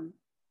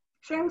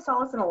 Sharing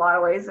Solace in a lot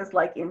of ways is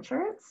like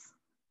insurance.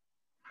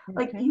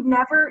 Like you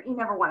never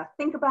want to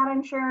think about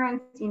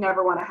insurance. You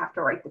never want to have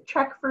to write the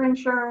check for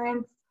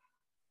insurance.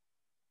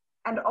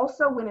 And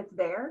also when it's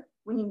there,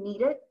 when you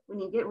need it, when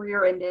you get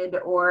rear-ended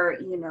or,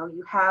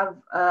 you have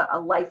a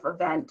life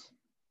event,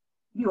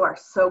 you are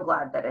so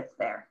glad that it's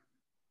there.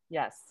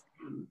 Yes.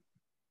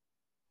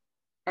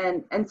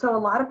 And so a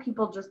lot of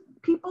people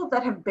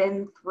that have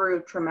been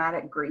through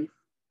traumatic grief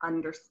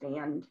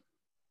understand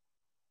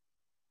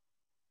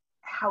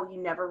how you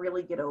never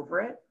really get over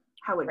it,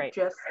 how it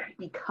just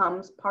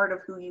becomes part of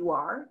who you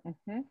are,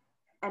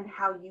 and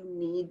how you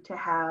need to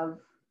have,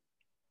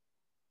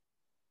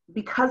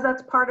 because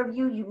that's part of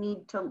you, you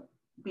need to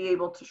be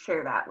able to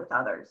share that with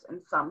others in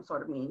some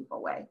sort of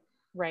meaningful way.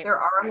 Right. There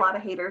are a lot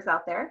of haters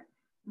out there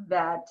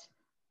that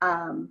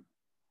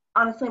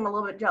honestly I'm a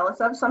little bit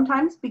jealous of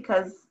sometimes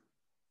because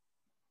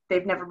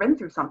they've never been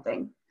through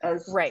something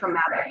as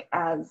traumatic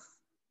as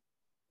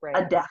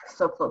a death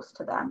so close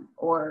to them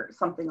or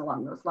something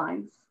along those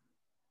lines.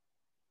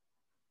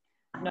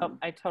 Nope,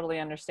 I totally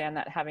understand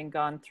that, having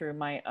gone through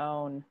my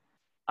own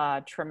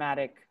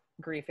traumatic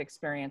grief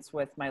experience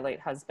with my late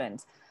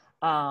husband.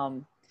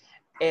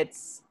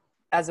 It's,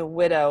 as a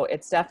widow,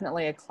 it's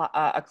definitely a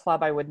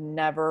club I would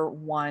never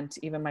want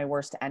even my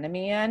worst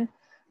enemy in,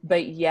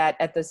 but yet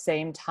at the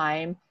same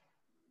time,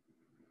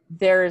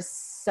 there's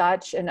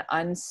such an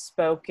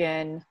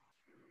unspoken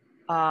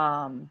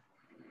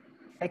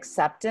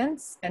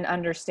acceptance and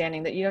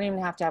understanding that you don't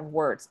even have to have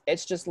words.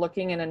 It's just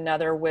looking in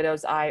another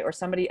widow's eye or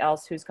somebody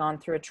else who's gone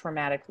through a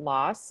traumatic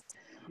loss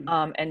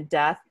and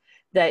death,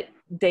 that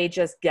they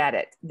just get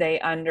it. They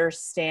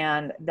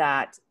understand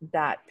that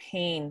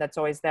pain that's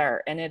always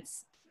there.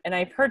 And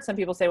I've heard some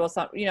people say, well,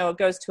 it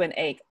goes to an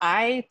ache.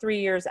 3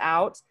 years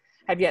out,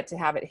 have yet to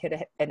have it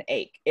hit an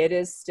ache. It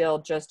is still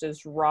just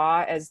as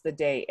raw as the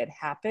day it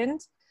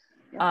happened.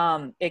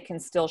 It can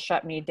still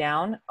shut me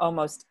down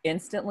almost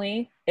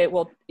instantly. It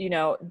will,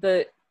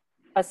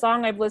 a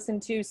song I've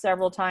listened to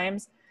several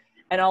times,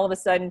 and all of a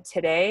sudden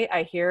today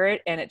I hear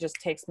it and it just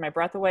takes my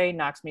breath away,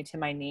 knocks me to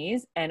my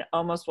knees, and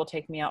almost will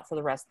take me out for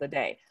the rest of the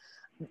day.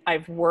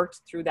 I've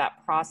worked through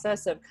that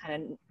process of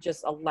kind of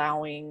just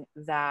allowing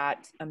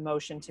that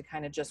emotion to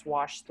kind of just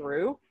wash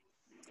through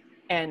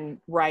and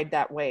ride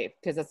that wave,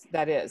 because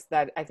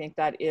I think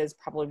that is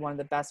probably one of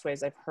the best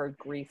ways I've heard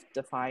grief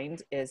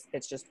defined, is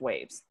it's just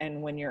waves.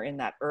 And when you're in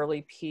that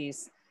early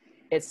piece,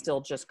 it's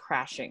still just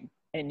crashing,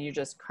 and you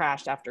just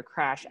crash after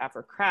crash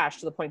after crash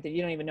to the point that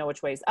you don't even know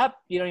which way is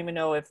up. You don't even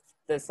know if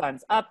the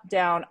sun's up,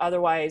 down.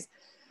 Otherwise,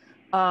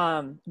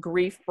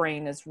 grief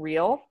brain is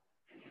real.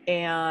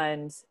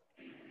 And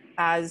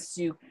as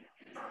you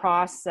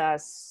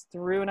process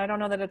through, and I don't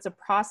know that it's a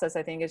process,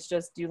 I think it's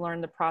just you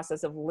learn the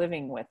process of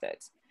living with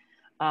it.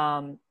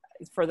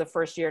 For the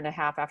first year and a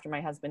half after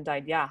my husband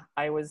died,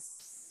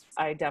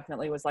 I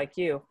definitely was like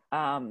you,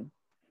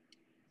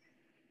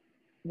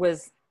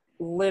 was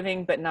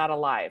living but not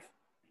alive,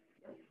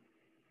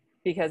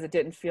 because it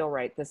didn't feel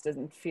right. This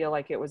didn't feel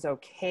like it was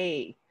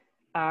okay.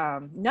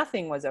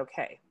 Nothing was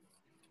okay.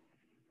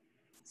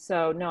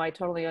 So no, I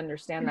totally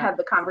understand that. Had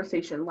the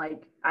conversation,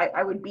 like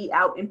I would be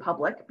out in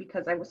public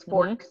because I was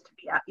forced to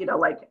be out,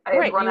 like I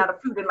had run out of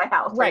food in my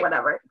house or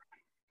whatever.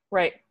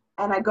 Right.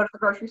 And I'd go to the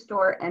grocery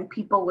store and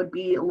people would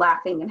be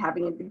laughing and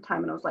having a good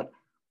time. And I was like,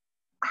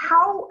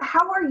 how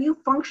are you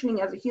functioning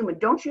as a human?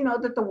 Don't you know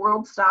that the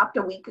world stopped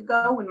a week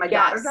ago when my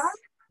daughter died?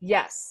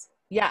 Yes.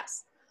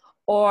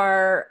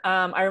 Or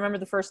I remember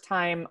the first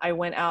time I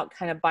went out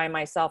kind of by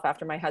myself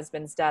after my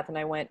husband's death, and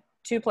I went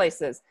 2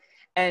 places,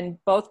 and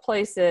both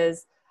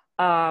places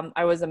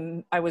I was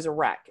a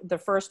wreck. The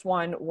first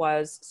one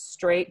was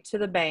straight to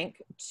the bank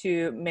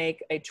to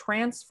make a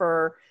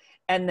transfer,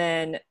 and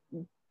then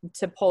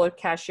to pull a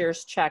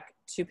cashier's check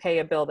to pay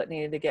a bill that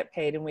needed to get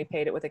paid, and we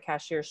paid it with a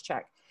cashier's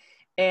check.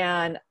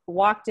 And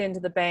walked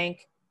into the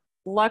bank.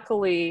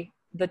 Luckily,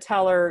 the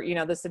teller,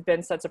 this had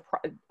been such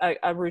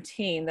a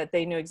routine that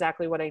they knew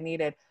exactly what I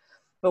needed.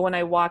 But when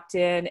I walked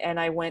in and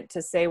I went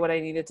to say what I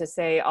needed to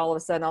say, all of a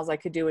sudden all I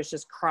could do was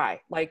just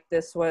cry. Like,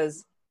 this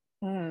was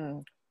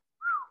the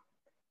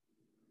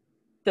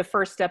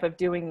first step of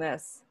doing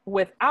this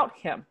without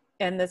him,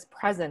 and this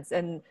presence,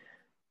 and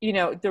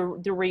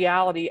the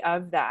reality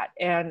of that.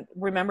 And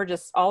remember,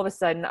 just all of a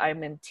sudden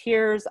I'm in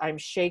tears, I'm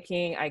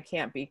shaking, I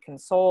can't be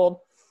consoled.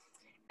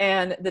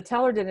 And the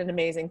teller did an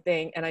amazing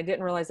thing, and I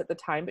didn't realize at the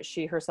time, but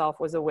she herself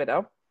was a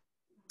widow,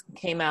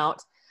 came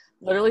out,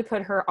 literally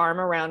put her arm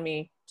around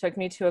me, took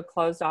me to a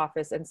closed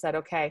office and said,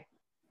 okay,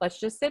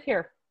 let's just sit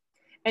here.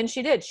 And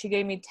she did. She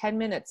gave me 10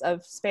 minutes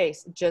of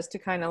space just to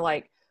kind of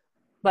like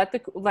let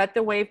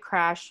the wave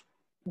crash,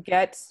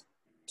 get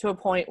to a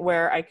point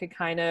where I could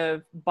kind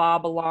of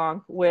bob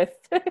along with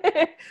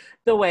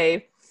the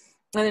wave.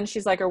 And then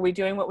she's like, are we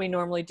doing what we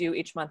normally do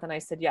each month? And I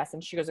said, yes.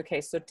 And she goes, okay,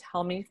 so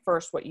tell me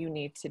first what you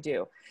need to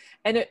do.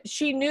 And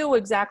she knew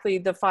exactly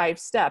the 5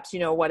 steps, you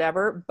know,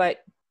 whatever,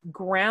 but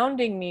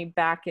grounding me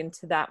back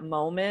into that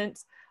moment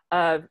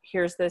of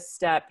here's this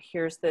step,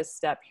 here's this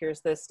step,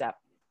 here's this step.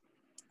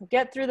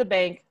 Get through the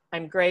bank.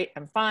 I'm great.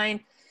 I'm fine.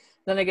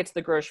 Then I get to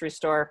the grocery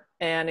store.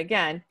 And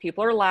again,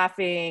 people are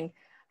laughing.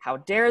 How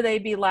dare they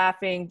be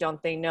laughing?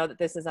 Don't they know that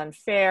this is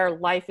unfair?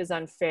 Life is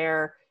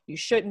unfair. You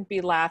shouldn't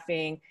be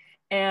laughing.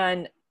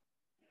 And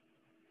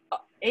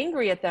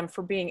angry at them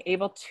for being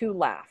able to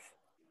laugh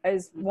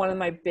is one of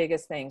my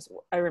biggest things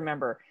I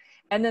remember.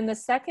 And then the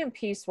second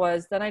piece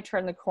was, then I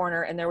turned the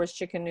corner and there was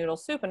chicken noodle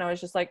soup. And I was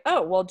just like,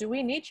 oh, well, do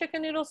we need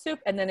chicken noodle soup?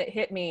 And then it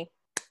hit me,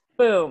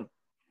 boom.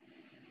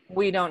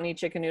 We don't need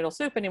chicken noodle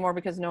soup anymore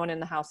because no one in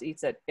the house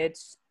eats it.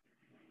 It's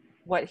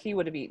what he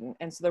would have eaten.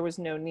 And so there was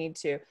no need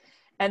to.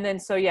 And then,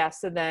 so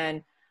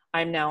then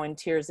I'm now in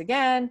tears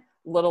again,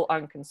 little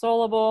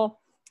unconsolable.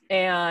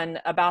 And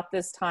about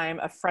this time,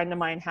 a friend of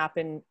mine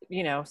happened,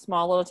 you know,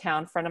 small little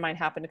town, friend of mine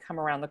happened to come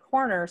around the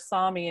corner,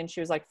 saw me, and she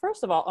was like,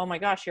 first of all, oh my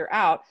gosh, you're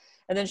out.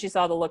 And then she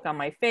saw the look on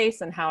my face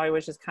and how I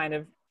was just kind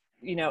of,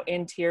 you know,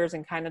 in tears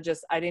and kind of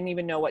just, I didn't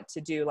even know what to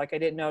do. Like, I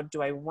didn't know,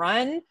 do I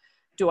run?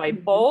 Do I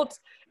bolt?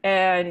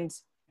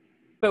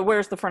 But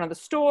where's the front of the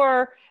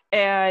store?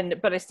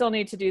 But I still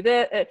need to do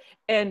this.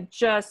 And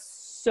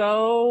just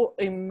so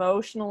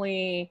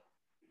emotionally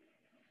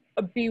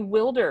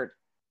bewildered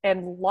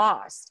and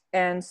lost.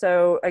 And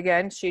so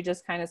again, she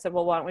just kind of said,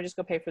 well, why don't we just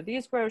go pay for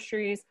these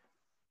groceries?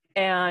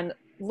 And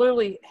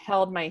literally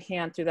held my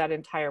hand through that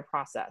entire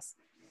process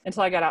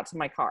until I got out to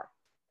my car.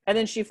 And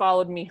then she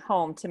followed me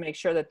home to make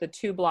sure that the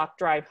 2-block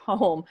drive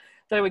home,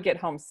 that I would get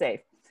home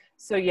safe.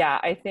 So yeah,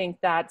 I think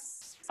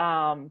that's,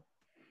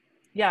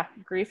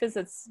 grief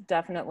it's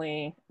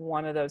definitely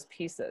one of those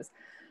pieces.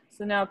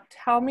 So now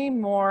tell me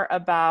more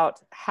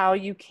about how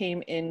you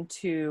came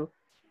into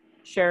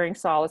sharing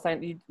solace.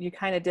 You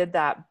kind of did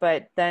that,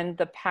 but then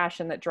the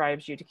passion that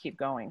drives you to keep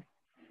going.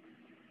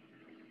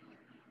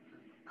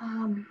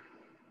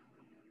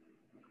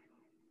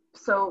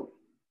 So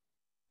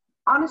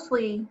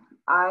honestly,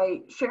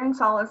 sharing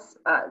solace,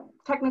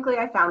 technically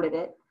I founded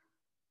it.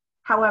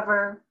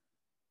 However,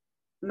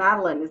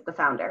 Madeline is the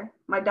founder.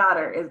 My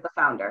daughter is the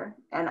founder,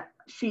 and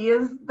she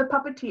is the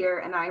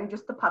puppeteer, and I'm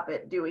just the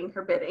puppet doing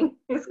her bidding.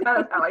 Is kind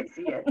of how I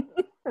see it.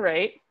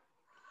 Right.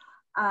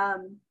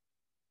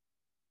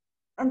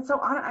 And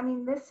so I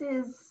mean, this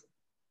is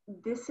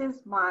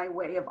my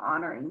way of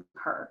honoring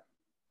her.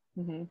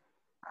 Mm-hmm.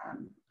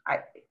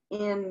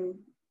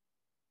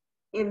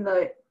 In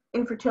the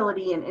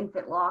infertility and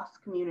infant loss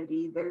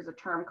community, there's a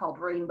term called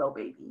rainbow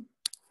baby,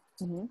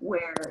 mm-hmm.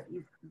 where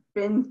you've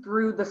been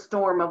through the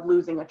storm of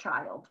losing a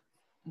child,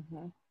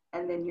 mm-hmm.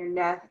 and then your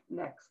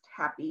next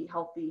happy,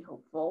 healthy,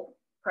 hopeful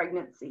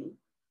pregnancy,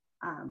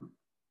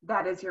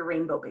 that is your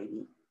rainbow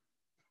baby.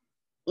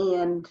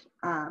 And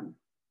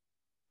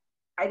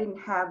I didn't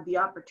have the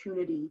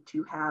opportunity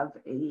to have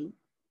a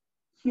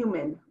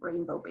human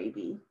rainbow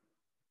baby,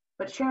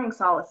 but sharing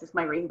solace is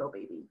my rainbow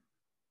baby.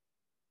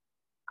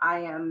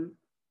 I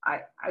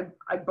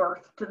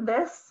birthed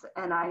this,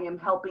 and I am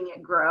helping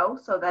it grow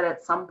so that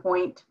at some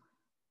point,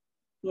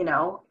 you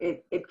know,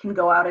 it can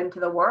go out into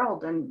the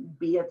world and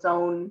be its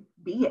own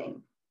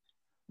being.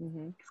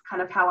 Mm-hmm. It's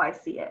kind of how I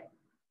see it.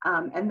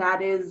 And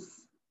that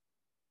is,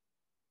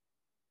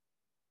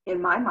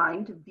 in my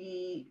mind,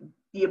 the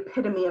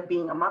epitome of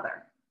being a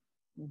mother.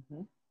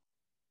 Mm-hmm.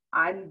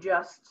 I'm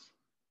just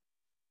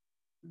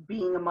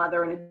being a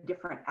mother in a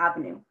different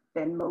avenue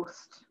than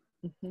most,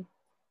 mm-hmm.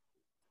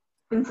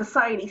 than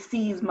society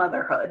sees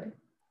motherhood.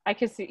 I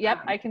can see,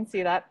 yep, I can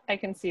see that.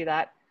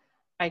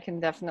 I can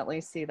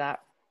definitely see that.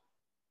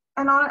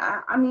 And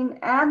I mean,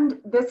 and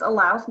this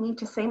allows me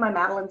to say my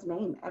Madeline's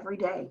name every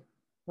day.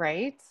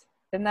 Right?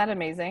 Isn't that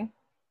amazing?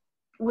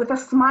 With a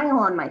smile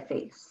on my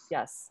face.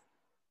 Yes.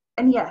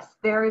 And yes,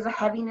 there is a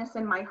heaviness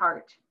in my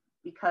heart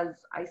because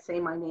I say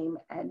my name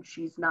and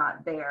she's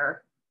not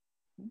there.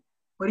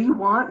 What do you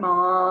want,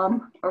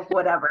 Mom? Or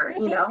whatever,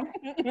 you know?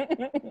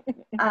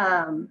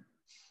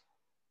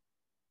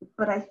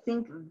 But I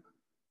think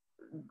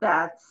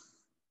that's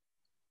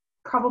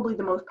probably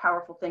the most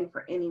powerful thing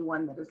for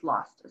anyone that has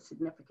lost a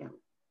significant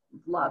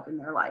love in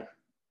their life,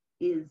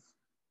 is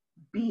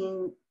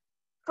getting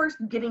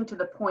to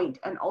the point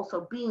and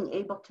also being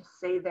able to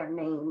say their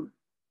name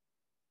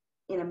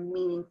in a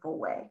meaningful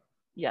way.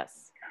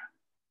 Yes.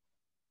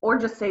 Or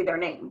just say their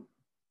name.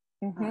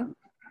 Mm-hmm.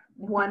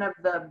 One of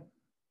the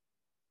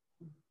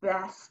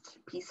best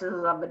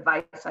pieces of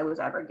advice I was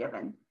ever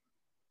given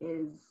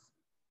is,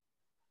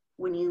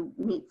 when you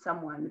meet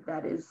someone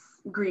that is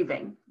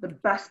grieving, the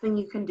best thing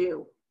you can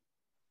do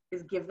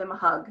is give them a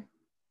hug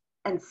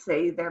and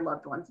say their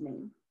loved one's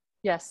name.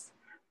 Yes.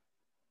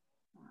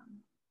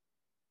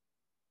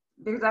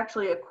 There's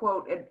actually a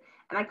quote, and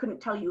I couldn't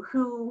tell you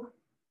who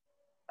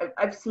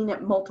I've seen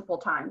it multiple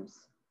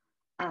times.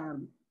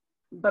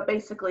 But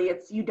basically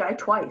it's, you die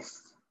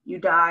twice. You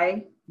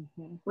die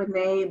when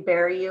they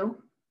bury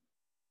you.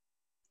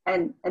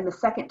 And the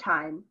second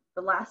time,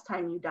 the last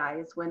time you die,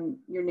 is when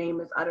your name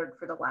is uttered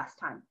for the last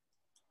time.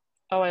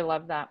 Oh, I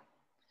love that.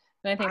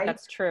 And I think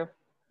that's true.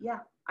 Yeah.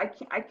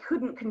 I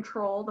couldn't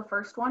control the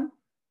first one.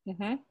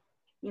 Mm-hmm.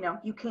 You know,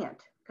 you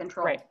can't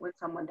control when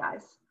someone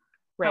dies.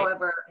 Right.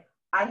 However,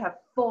 I have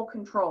full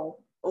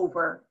control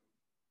over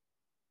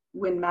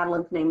when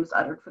Madeline's name is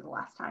uttered for the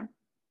last time.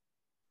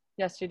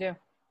 Yes, you do.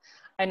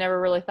 I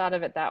never really thought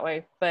of it that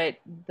way, but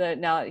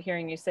now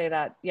hearing you say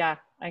that, yeah,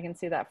 I can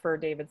see that for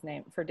David's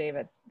name, for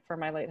David, for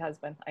my late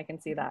husband. I can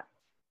see that.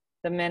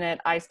 The minute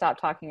I stop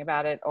talking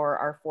about it, or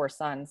our 4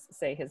 sons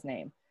say his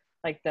name,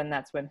 like, then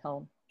that's when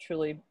he'll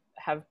truly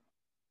have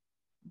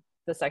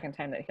the second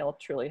time that he'll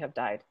truly have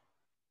died.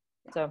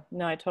 Yeah. So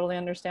no, I totally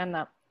understand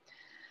that.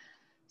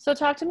 So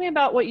talk to me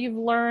about what you've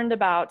learned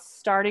about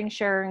starting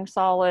Sharing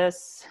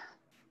Solace,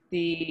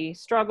 the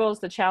struggles,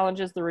 the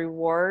challenges, the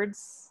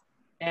rewards,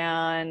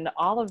 and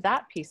all of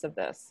that piece of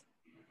this.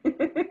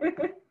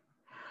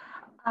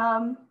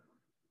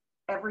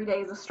 Every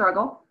day is a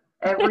struggle.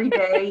 Every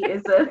day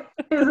is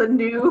a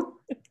new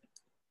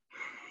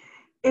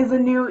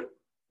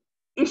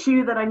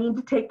issue that I need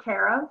to take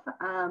care of,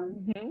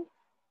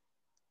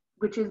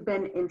 which has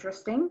been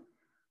interesting.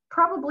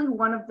 Probably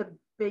one of the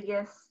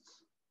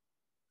biggest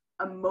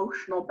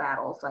emotional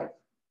battles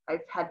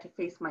I've had to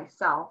face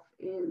myself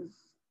is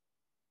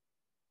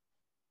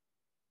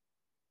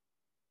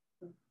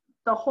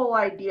the whole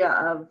idea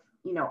of,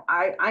 you know,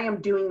 I am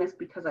doing this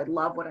because I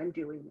love what I'm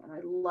doing, and I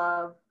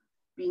love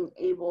being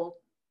able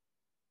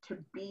to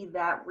be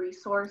that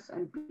resource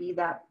and be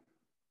that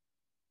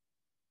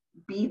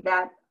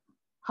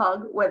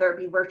hug, whether it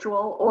be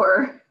virtual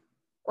or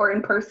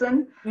in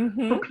person,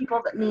 for people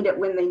that need it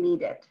when they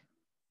need it.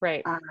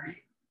 Right.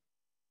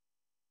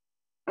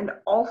 And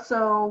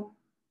also,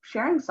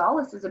 Sharing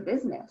Solace is a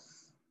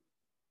business.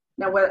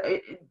 Now,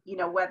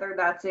 whether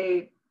that's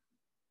a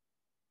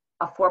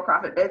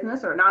for-profit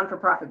business or a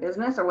non-for-profit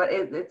business or what,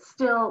 it's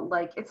still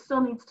like, it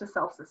still needs to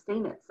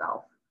self-sustain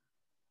itself.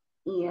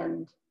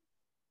 And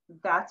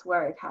that's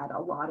where I've had a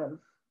lot of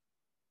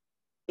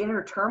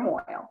inner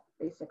turmoil,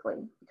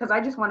 basically, because I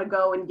just want to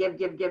go and give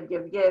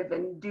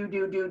and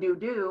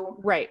do.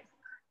 Right.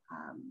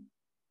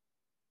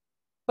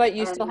 But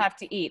you still have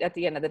to eat at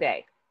the end of the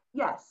day.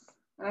 Yes.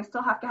 And I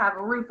still have to have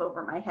a roof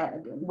over my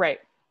head. Right.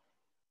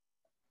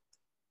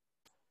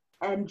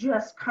 And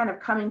just kind of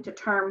coming to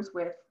terms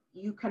with,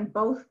 you can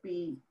both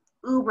be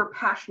uber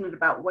passionate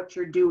about what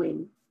you're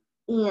doing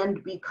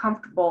and be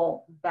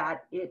comfortable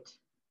that it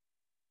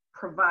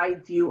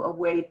provides you a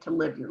way to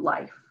live your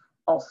life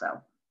also.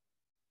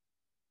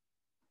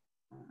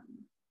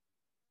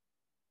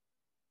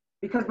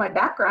 Because my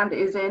background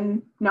is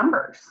in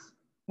numbers,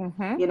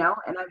 you know,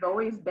 and I've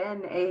always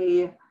been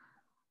a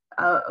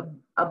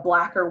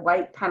black or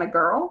white kind of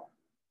girl.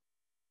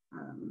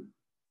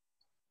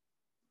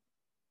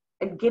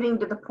 And getting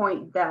to the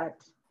point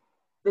that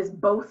this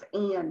both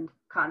and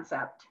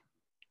concept,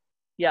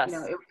 yes, you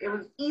know, it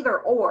was either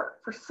or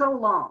for so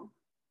long.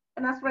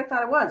 And that's what I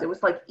thought it was. It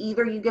was like,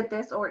 either you get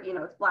this, or, you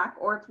know, it's black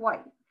or it's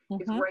white.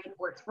 It's right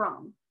or it's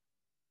wrong.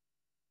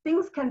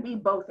 Things can be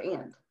both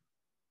and.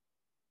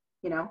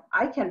 You know,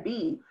 I can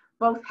be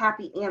both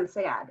happy and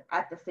sad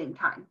at the same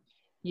time.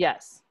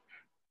 Yes.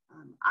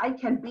 I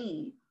can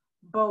be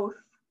both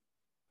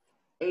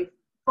a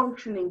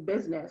functioning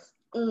business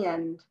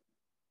and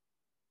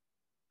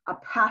a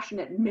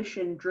passionate,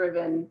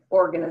 mission-driven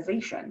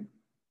organization.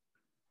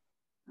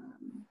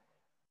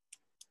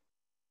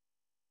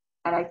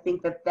 And I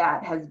think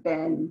that has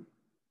been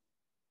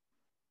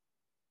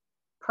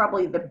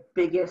probably the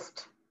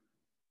biggest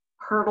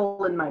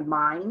hurdle in my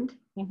mind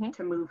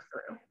to move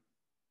through.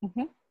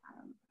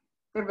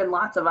 There have been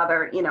lots of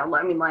other, you know,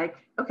 I mean, like,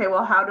 okay,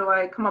 well, how do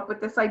I come up with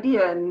this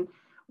idea, and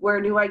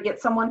where do I get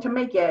someone to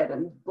make it,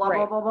 and blah,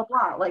 blah, blah, blah,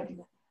 blah. Like,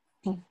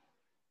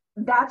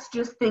 that's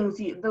just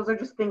those are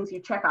just things you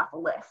check off a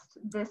list.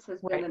 This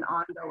has been an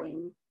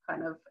ongoing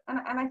kind of, and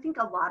I think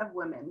a lot of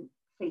women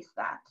face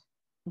that.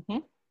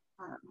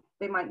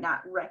 They might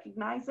not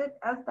recognize it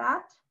as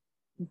that,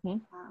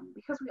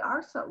 because we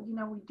are so, you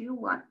know, we do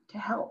want to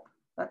help.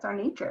 That's our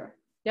nature.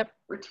 Yep.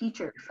 We're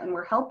teachers and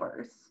we're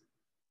helpers.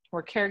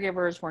 We're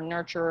caregivers, we're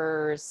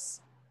nurturers.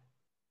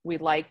 We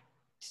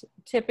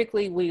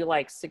typically we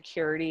like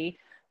security,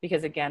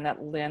 because again,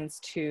 that lends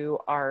to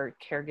our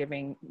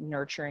caregiving,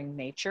 nurturing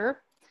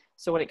nature.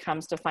 So when it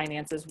comes to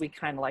finances, we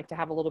kind of like to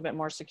have a little bit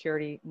more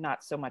security,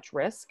 not so much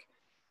risk.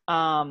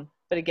 But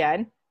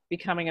again,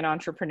 becoming an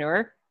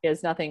entrepreneur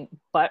is nothing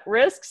but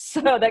risk.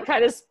 So that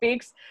kind of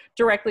speaks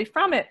directly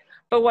from it.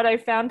 But what I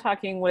found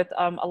talking with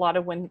a lot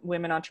of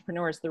women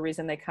entrepreneurs, the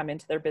reason they come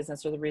into their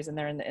business, or the reason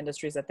they're in the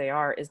industries that they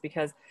are, is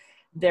because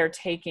they're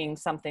taking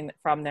something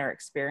from their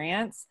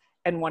experience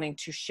and wanting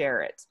to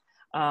share it.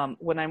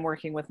 When I'm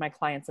working with my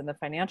clients in the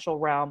financial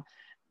realm,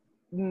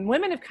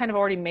 women have kind of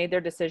already made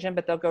their decision,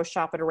 but they'll go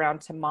shop it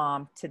around to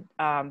mom, to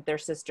their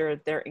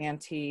sister, their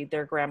auntie,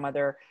 their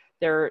grandmother,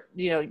 their,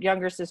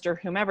 younger sister,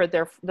 whomever,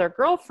 their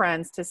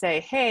girlfriends, to say,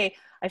 hey,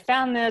 I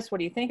found this. What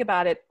do you think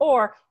about it?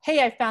 Or,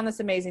 hey, I found this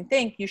amazing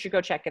thing. You should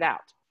go check it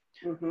out.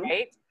 Mm-hmm.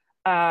 Right?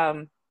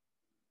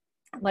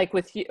 Like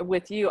with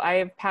you, I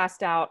have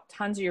passed out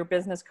tons of your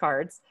business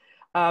cards.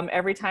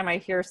 Every time I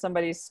hear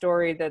somebody's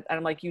story that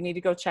I'm like, you need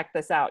to go check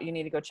this out. You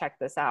need to go check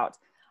this out,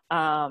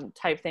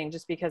 type thing,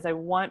 just because I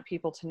want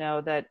people to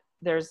know that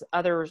there's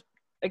others.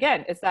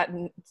 Again, it's that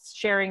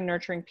sharing,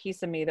 nurturing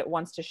piece of me that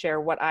wants to share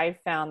what I've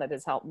found that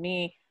has helped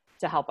me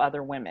to help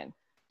other women,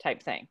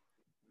 type thing.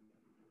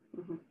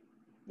 Mm-hmm.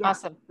 Yeah,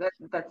 awesome.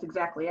 That's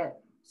exactly it.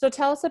 So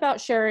tell us about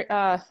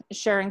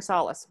Sharing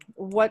Solace.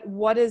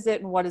 What is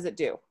it and what does it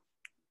do?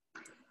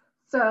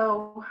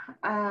 So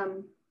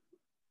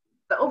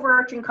the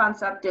overarching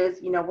concept is,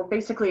 we're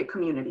basically a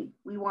community.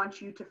 We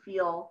want you to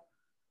feel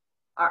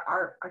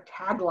our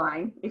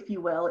tagline, if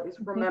you will, is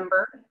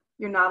remember,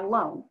 you're not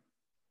alone.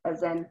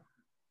 As in,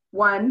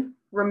 one,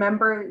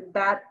 remember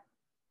that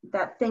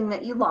thing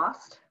that you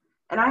lost.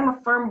 And I'm a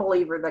firm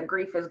believer that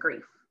grief is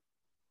grief.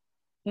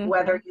 Mm-hmm.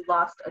 Whether you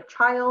lost a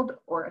child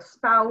or a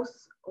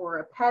spouse or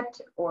a pet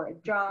or a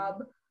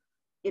job,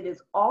 it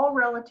is all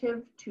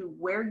relative to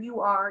where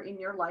you are in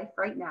your life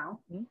right now.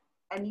 Mm-hmm.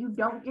 And you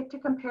don't get to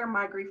compare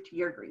my grief to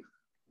your grief.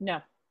 No.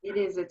 It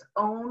is its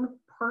own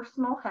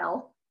personal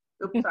hell.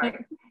 Oops,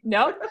 sorry.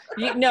 No,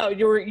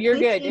 you're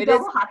good.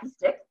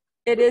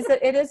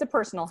 It is a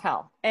personal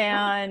hell.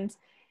 And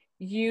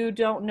you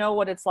don't know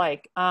what it's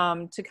like.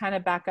 To kind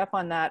of back up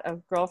on that, a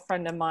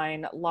girlfriend of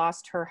mine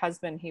lost her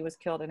husband. He was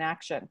killed in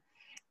action.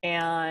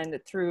 And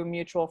through a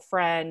mutual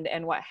friend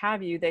and what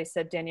have you, they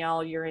said,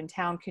 Danielle, you're in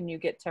town. Can you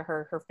get to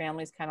her? Her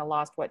family's kind of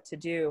lost what to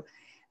do.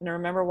 And I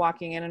remember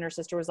walking in and her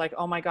sister was like,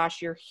 oh my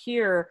gosh, you're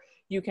here.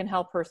 You can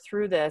help her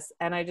through this.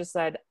 And I just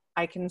said,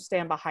 I can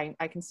stand beside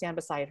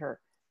her.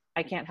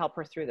 I can't help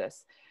her through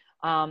this.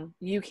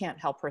 You can't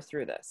help her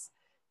through this.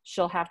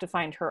 She'll have to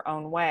find her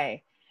own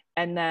way.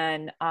 And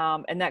then,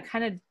 and that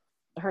kind of,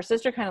 her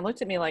sister kind of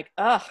looked at me like,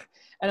 ugh.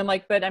 And I'm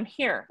like, but I'm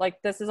here.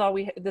 Like, this is all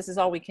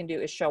we can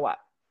do is show up,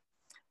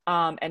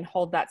 and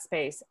hold that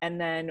space. And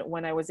then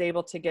when I was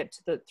able to get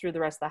through the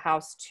rest of the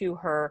house to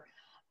her,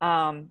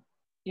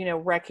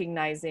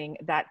 recognizing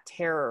that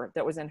terror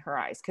that was in her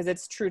eyes, because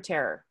it's true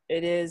terror.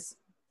 It is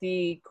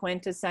the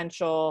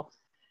quintessential,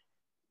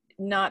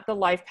 not the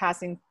life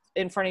passing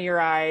in front of your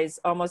eyes,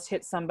 almost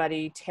hit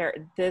somebody.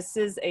 This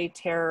is a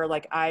terror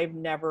like I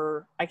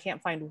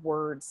can't find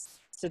words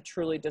to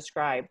truly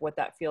describe what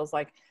that feels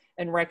like,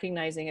 and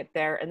recognizing it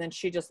there. And then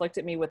she just looked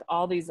at me with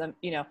all these,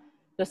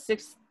 the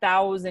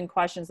 6,000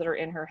 questions that are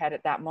in her head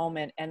at that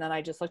moment. And then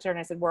I just looked at her and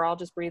I said, we're all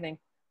just breathing.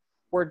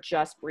 We're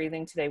just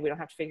breathing today. We don't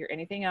have to figure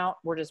anything out.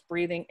 We're just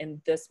breathing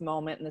in this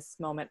moment. And this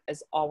moment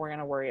is all we're going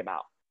to worry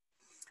about.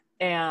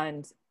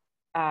 And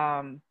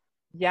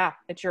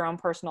it's your own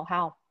personal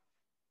hell.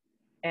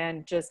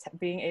 And just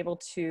being able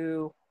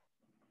to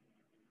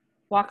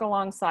walk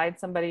alongside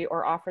somebody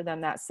or offer them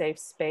that safe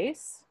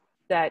space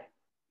because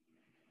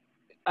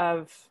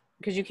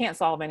you can't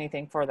solve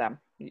anything for them,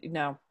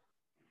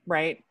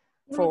 right?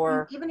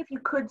 Even if you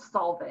could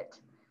solve it,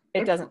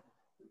 it doesn't.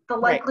 The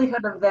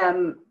likelihood of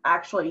them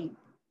actually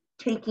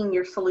taking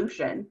your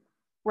solution,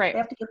 right? They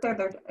have to get there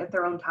at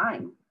their own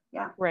time.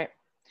 Yeah. Right.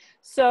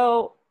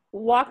 So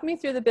walk me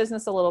through the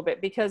business a little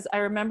bit, because I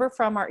remember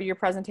from your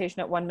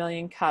presentation at 1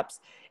 Million Cups,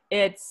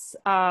 it's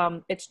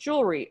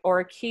jewelry or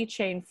a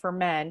keychain for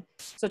men.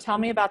 So tell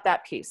me about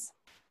that piece.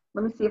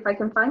 Let me see if I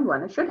can find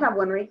one. I should have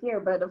one right here,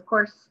 but of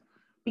course,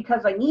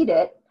 because I need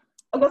it,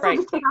 I guess I'll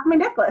just take off my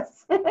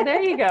necklace.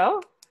 There you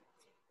go.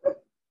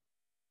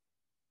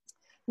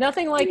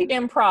 Nothing like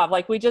improv.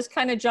 Like, we just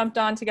kind of jumped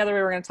on together.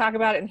 We were going to talk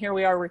about it, and here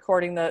we are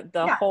recording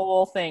the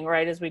whole thing,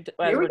 right? As we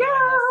here we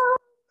go.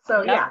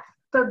 So yep.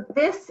 So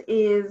this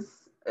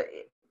is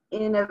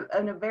in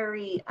a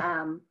very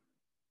dumbed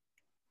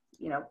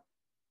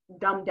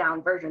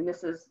down version.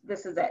 This is it.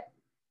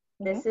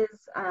 Mm-hmm. This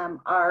is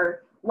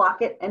our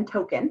locket and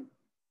token,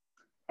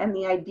 and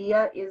the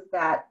idea is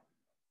that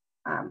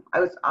I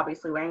was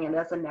obviously wearing it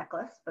as a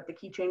necklace, but the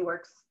keychain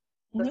works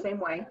the same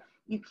way.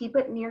 You keep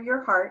it near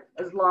your heart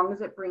as long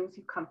as it brings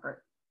you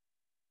comfort.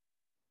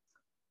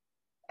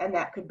 And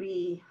that could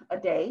be a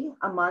day,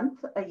 a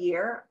month, a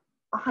year,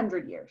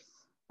 100 years.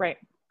 Right.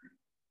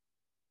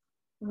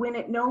 When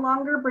it no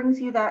longer brings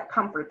you that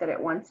comfort that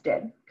it once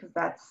did, because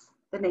that's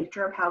the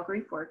nature of how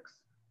grief works,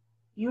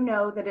 you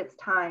know that it's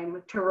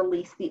time to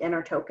release the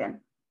inner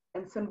token.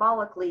 And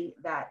symbolically,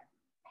 that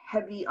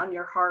heavy on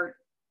your heart,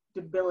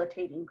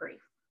 debilitating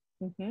grief.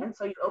 Mm-hmm. And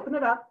so you open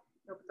it up.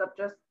 It opens up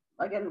just,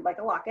 again, like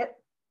a locket.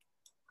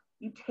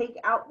 You take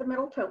out the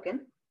middle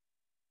token,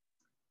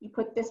 you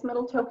put this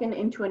middle token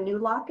into a new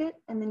locket,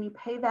 and then you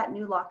pay that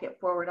new locket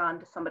forward on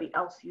to somebody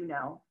else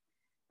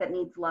that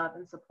needs love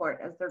and support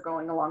as they're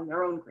going along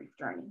their own grief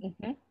journey.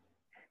 Mm-hmm.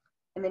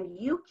 And then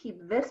you keep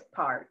this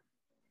part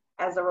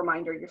as a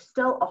reminder you're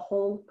still a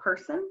whole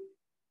person.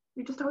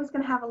 You're just always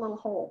going to have a little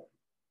hole.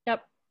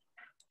 Yep.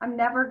 I'm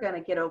never going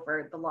to get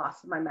over the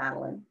loss of my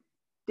Madeline.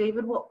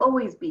 David will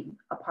always be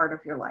a part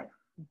of your life.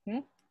 Mm-hmm.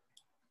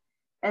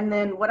 And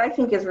then what I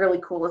think is really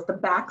cool is the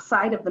back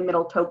side of the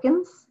middle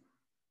tokens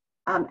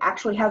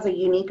actually has a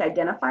unique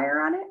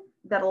identifier on it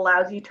that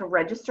allows you to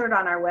register it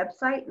on our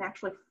website and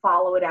actually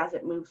follow it as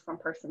it moves from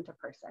person to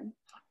person.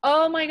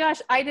 Oh my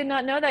gosh, I did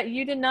not know that.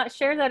 You did not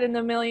share that in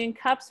the Million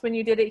Cups when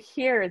you did it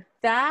here.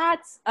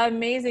 That's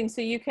amazing.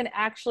 So you can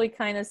actually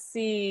kind of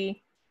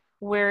see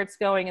where it's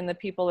going and the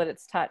people that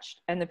it's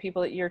touched and the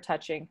people that you're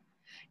touching.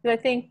 Because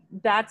I think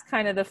that's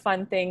kind of the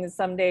fun thing.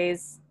 Some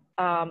days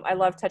I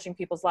love touching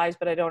people's lives,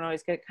 but I don't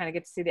always get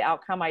to see the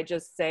outcome. I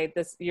just say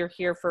this, you're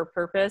here for a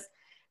purpose.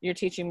 You're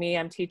teaching me,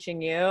 I'm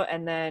teaching you,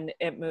 and then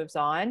it moves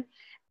on.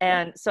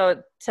 And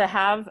so to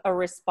have a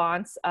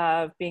response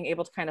of being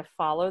able to kind of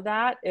follow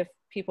that, if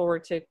people were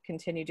to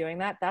continue doing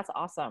that, that's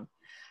awesome.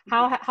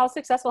 How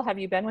successful have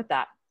you been with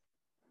that?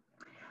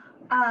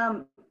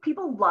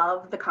 People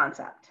love the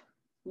concept,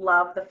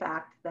 love the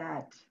fact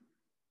that,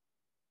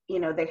 you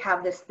know, they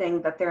have this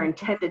thing that they're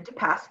intended to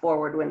pass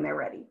forward when they're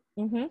ready.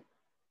 Mm-hmm.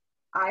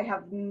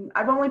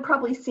 I've only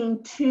probably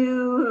seen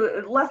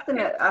less than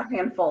a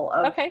handful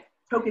of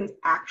tokens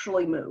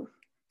actually move.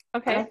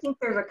 Okay. And I think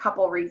there's a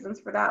couple reasons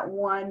for that.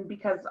 One,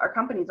 because our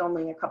company's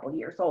only a couple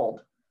years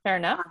old. Fair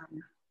enough.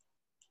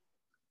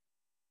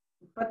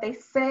 But they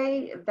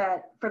say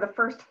that for the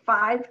first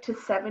 5 to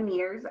 7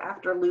 years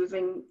after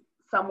losing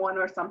someone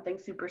or something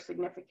super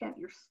significant,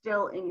 you're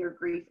still in your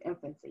grief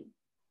infancy.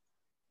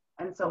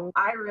 And so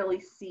I really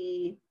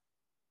see,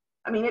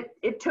 I mean,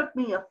 it took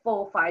me a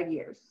full 5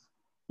 years,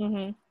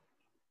 mm-hmm.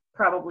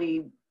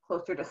 probably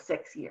closer to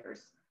 6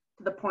 years,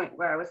 to the point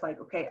where I was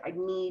like, okay, I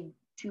need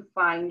to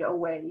find a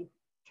way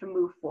to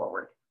move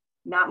forward,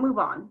 not move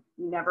on,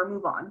 never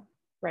move on.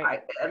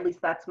 Right. At least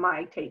that's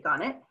my take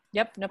on it.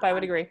 Yep. Nope. I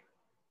would agree.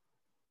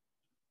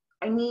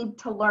 I need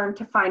to learn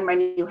to find my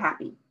new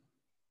happy.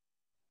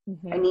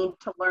 Mm-hmm. I need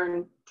to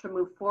learn to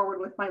move forward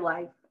with my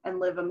life and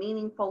live a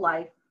meaningful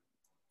life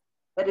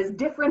that is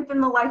different than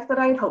the life that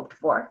I had hoped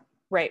for.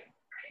 Right.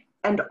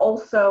 And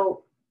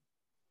also,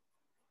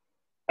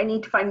 I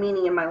need to find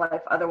meaning in my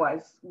life.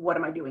 Otherwise, what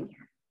am I doing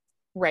here?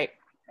 Right.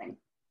 Okay.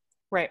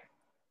 Right.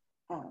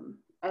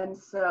 And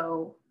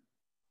so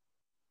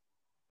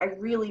I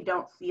really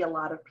don't see a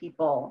lot of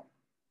people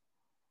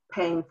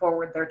paying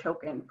forward their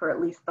token for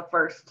at least the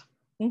first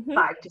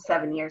 5 to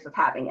 7 years of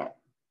having it.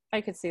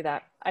 I could see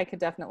that. I could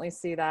definitely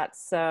see that.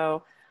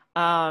 So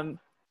I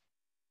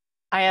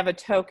have a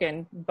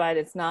token, but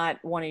it's not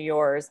one of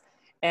yours.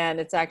 And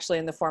it's actually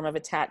in the form of a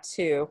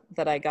tattoo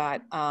that I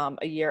got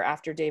a year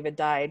after David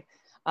died.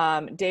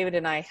 David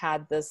and I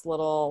had this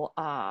little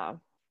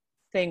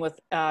thing with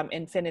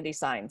infinity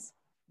signs,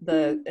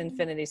 the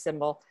infinity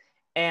symbol.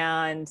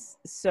 And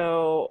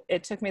so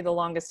it took me the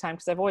longest time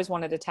because I've always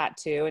wanted a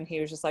tattoo. And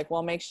he was just like,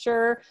 well, make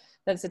sure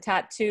that it's a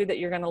tattoo that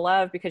you're going to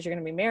love because you're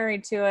going to be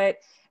married to it.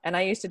 And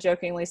I used to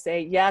jokingly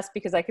say, yes,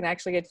 because I can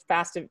actually get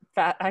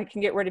I can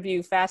get rid of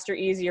you faster,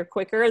 easier,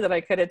 quicker than I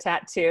could a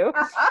tattoo,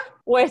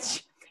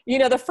 which, you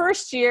know, the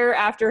first year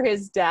after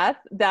his death,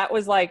 that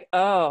was like,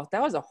 oh,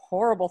 that was a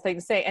horrible thing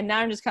to say. And now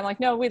I'm just kind of like,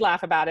 no, we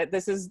laugh about it.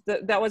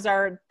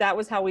 That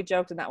was how we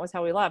joked and that was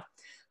how we loved.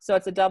 So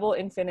it's a double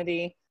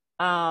infinity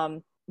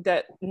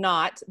that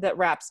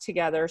wraps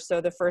together.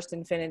 So the first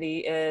infinity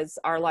is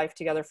our life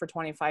together for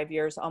 25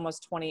 years,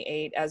 almost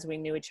 28, as we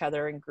knew each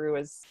other and grew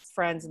as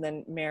friends, and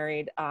then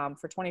married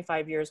for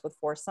 25 years with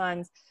 4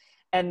 sons.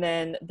 And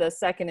then the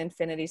second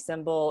infinity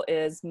symbol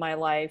is my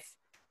life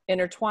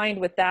intertwined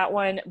with that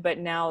one, but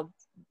now,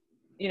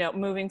 you know,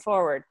 moving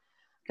forward,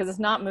 because it's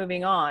not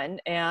moving on.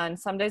 And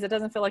some days it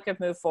doesn't feel like I've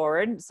moved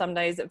forward. Some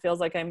days it feels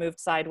like I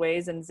moved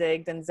sideways and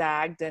zigged and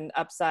zagged and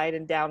upside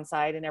and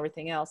downside and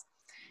everything else.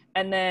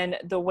 And then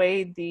the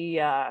way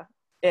the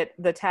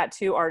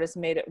tattoo artist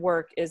made it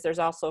work is there's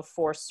also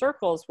 4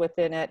 circles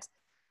within it.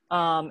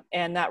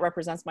 And that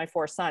represents my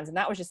 4 sons. And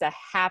that was just a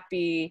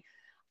happy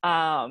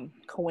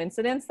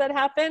coincidence that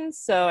happened.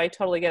 So I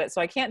totally get it.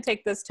 So I can't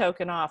take this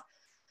token off,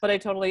 but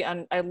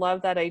I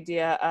love that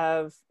idea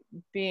of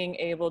being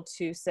able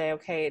to say,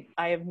 okay,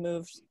 I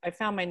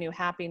found my new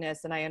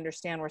happiness, and I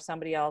understand where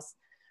somebody else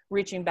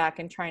reaching back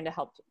and trying to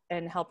help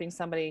and helping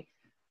somebody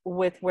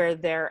with where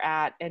they're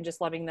at, and just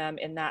loving them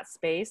in that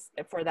space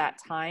for that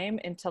time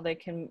until they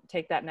can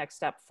take that next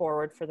step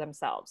forward for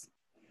themselves.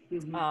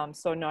 Mm-hmm.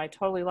 So no, I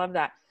totally love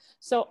that.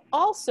 So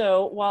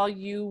also, while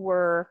you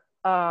were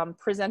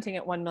presenting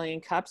at 1 Million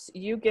Cups,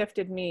 you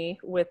gifted me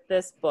with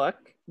this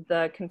book,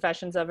 The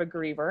Confessions of a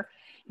Griever.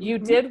 You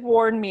did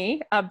warn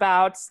me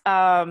about,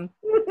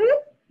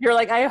 you're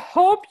like, I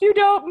hope you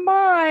don't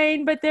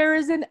mind, but there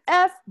is an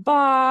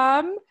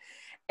F-bomb.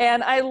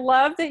 And I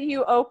love that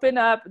you open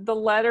up the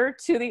letter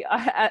to the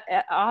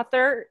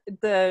author,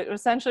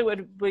 essentially what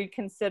we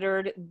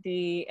considered and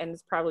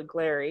it's probably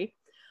glary,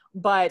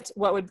 but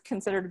what would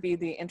consider to be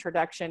the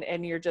introduction.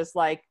 And you're just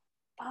like,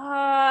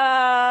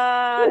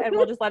 and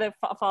we'll just let it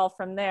fall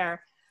from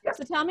there. Yep.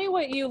 So tell me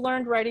what you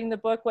learned writing the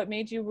book, what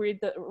made you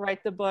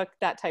write the book,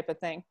 that type of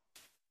thing.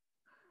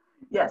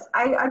 Yes,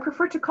 I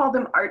prefer to call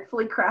them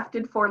artfully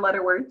crafted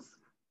 4-letter words.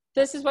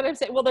 This is what I'm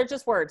saying. Well, they're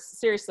just words.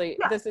 Seriously,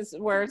 Yeah. this is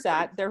where it's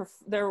at.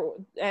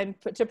 And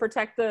to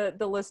protect the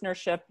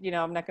listenership, you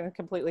know, I'm not going to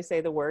completely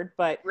say the word,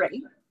 but Right.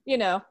 you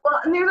know.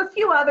 Well, and there's a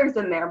few others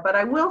in there, but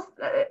I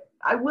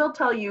will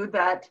tell you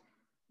that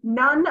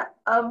none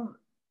of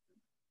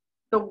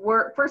the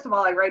word. First of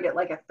all, I write it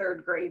like a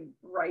 3rd grade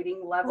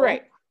writing level.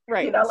 Right.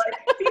 Right. You know, like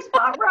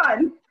C-Spot,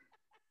 run,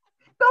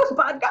 go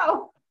Spot,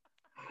 go.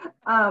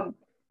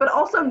 But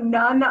also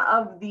none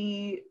of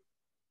the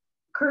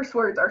curse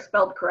words are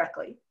spelled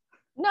correctly.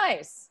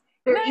 Nice.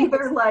 They're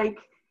either like,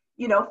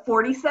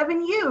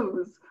 47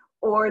 U's,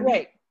 or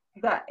the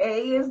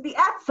A is the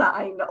 @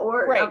 sign,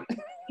 or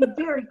you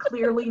very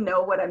clearly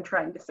know what I'm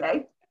trying to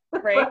say.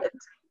 Right.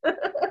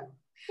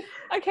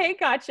 Okay,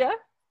 gotcha.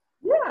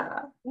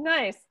 Yeah.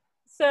 Nice.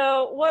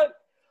 So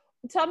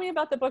tell me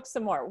about the book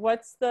some more.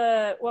 What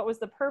was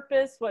the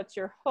purpose? What's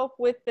your hope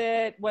with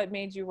it? What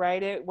made you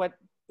write it? What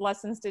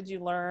lessons did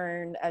you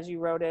learn as you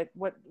wrote it?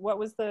 What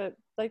was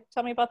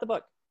tell me about the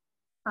book.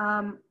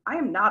 I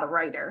am not a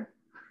writer.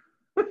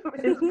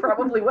 Is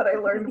probably what I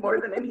learned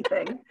more than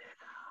anything.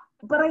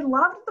 But I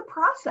loved the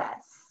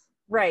process.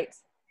 Right.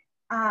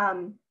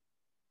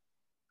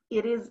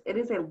 It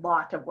is a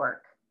lot of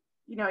work.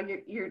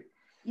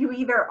 You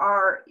either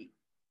are,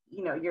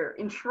 you're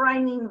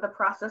enshrining the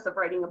process of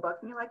writing a book,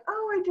 and you're like,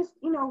 oh, I just,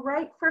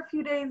 write for a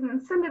few days and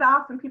then send it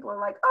off, and people are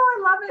like, oh,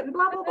 I love it, and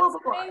blah, blah, blah, blah,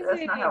 blah.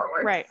 That's not how it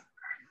works. Right.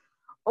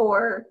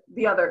 Or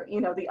the other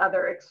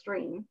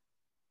extreme.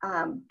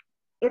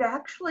 It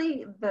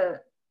actually,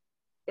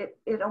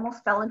 it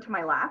almost fell into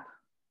my lap.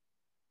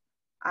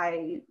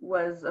 I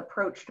was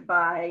approached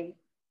by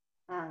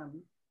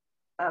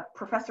a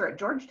professor at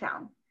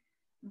Georgetown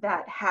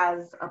that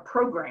has a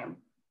program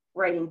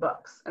writing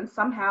books, and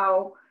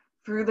somehow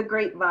through the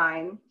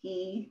grapevine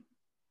he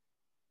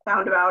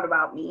found out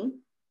about me.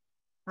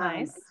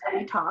 Nice. And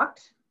we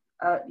talked,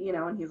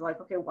 and he's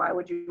like, okay, why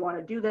would you want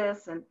to do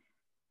this? And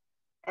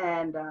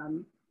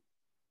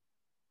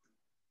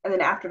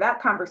then after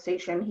that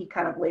conversation, he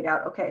kind of laid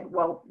out, okay,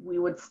 well, we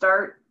would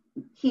start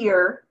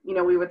here,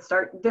 we would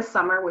start this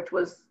summer, which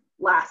was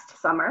last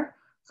summer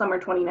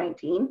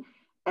 2019,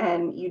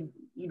 and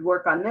you'd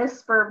work on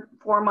this for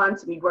 4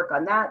 months, and you'd work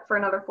on that for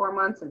another 4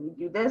 months, and you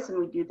do this and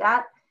we do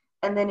that.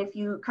 And then if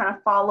you kind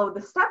of follow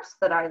the steps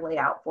that I lay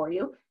out for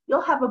you,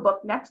 you'll have a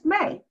book next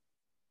May.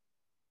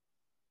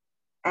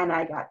 And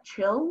I got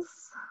chills,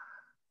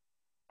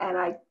 and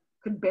I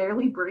could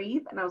barely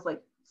breathe. And I was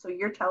like, so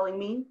you're telling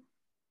me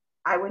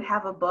I would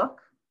have a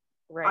book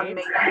on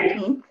May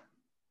 19th,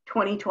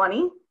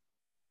 2020?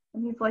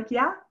 And he's like,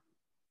 yeah.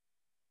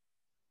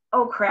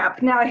 Oh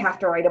crap, now I have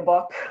to write a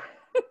book.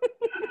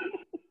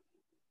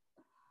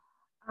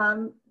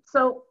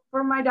 So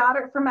for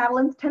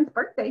Madeline's 10th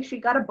birthday, she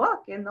got a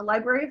book in the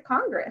Library of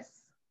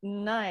Congress.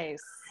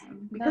 Nice.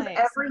 Because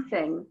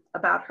everything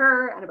about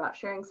her and about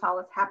sharing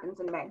solace happens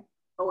in May.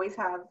 Always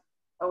have,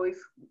 always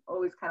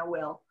kind of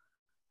will.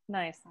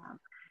 Nice.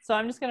 So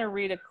I'm just going to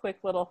read a quick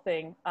little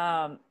thing.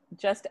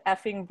 Just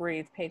effing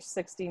breathe, page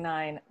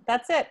 69.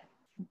 That's it.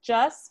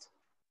 Just,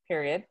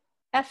 period,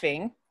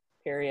 effing,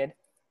 period,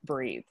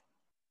 breathe,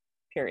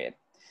 period.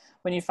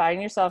 When you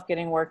find yourself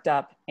getting worked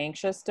up,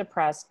 anxious,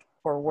 depressed,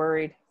 or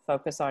worried,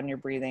 focus on your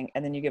breathing.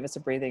 And then you give us a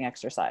breathing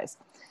exercise.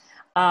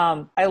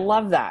 I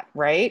love that,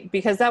 right?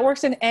 Because that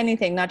works in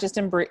anything, not just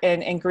in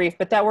grief,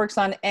 but that works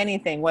on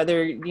anything,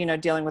 whether,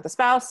 dealing with a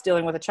spouse,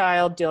 dealing with a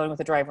child, dealing with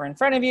a driver in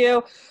front of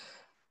you,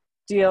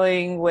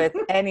 dealing with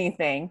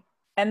anything.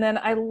 And then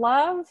I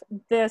love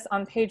this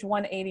on page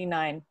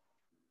 189,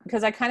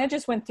 because I kind of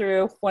just went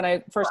through when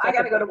I first I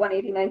got to go to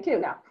 189 too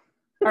now.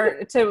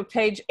 Or to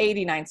page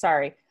 89,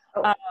 sorry.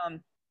 Oh.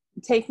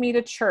 Take me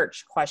to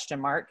church, ?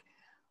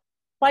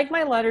 Like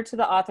my letter to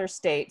the author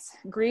states,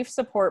 grief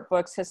support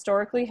books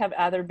historically have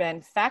either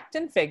been fact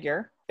and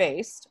figure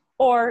based,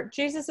 or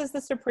Jesus is the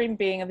supreme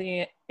being of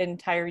the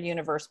entire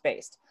universe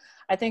based.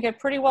 I think I've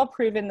pretty well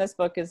proven this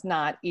book is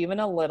not even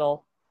a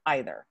little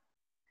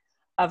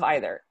of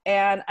either.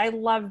 And I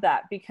love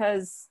that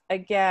because,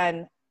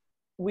 again,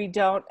 we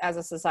don't as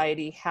a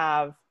society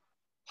have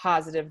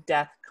positive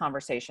death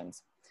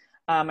conversations.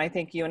 I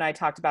think you and I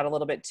talked about a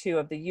little bit too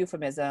of the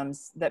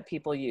euphemisms that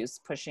people use,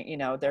 pushing,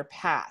 their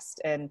past.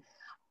 And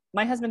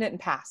my husband didn't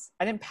pass.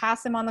 I didn't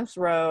pass him on this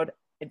road.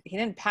 He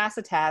didn't pass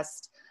a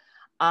test.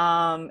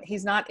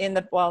 He's not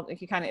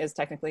he kind of is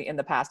technically in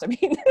the past. I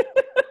mean,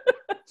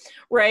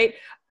 right.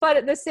 But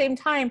at the same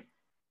time,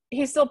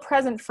 he's still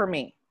present for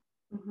me.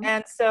 Mm-hmm.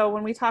 And so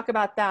when we talk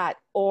about that,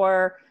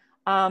 or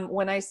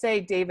when I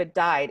say David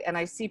died and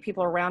I see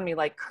people around me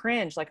like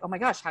cringe, like, oh my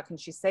gosh, how can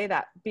she say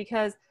that?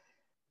 Because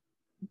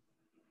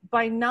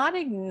by not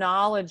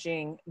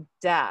acknowledging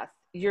death,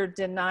 you're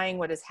denying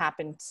what has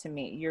happened to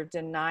me. You're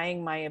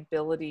denying my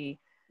ability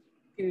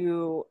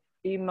to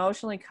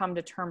emotionally come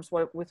to terms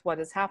with what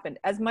has happened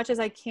as much as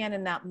I can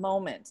in that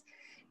moment.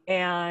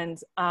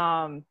 And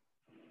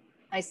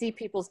I see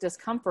people's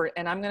discomfort,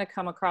 and I'm going to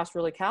come across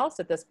really callous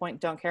at this point.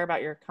 Don't care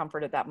about your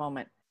comfort at that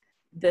moment.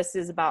 This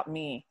is about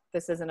me.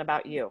 This isn't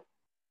about you.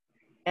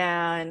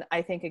 And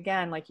I think,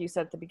 again, like you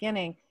said at the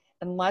beginning,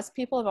 unless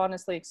people have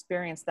honestly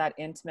experienced that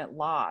intimate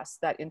loss,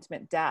 that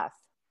intimate death,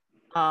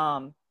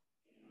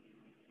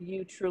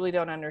 you truly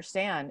don't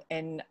understand.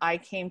 And I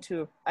came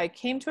to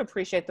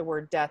appreciate the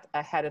word death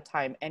ahead of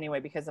time anyway,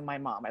 because of my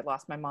mom. I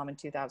lost my mom in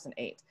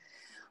 2008,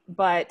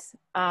 but,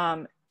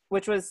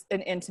 which was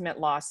an intimate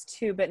loss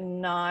too, but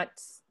not,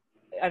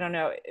 I don't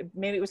know,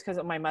 maybe it was because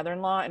of my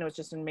mother-in-law, and it was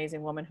just an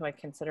amazing woman who I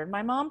considered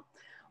my mom.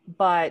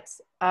 But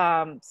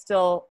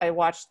still, I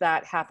watched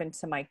that happen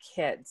to my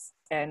kids,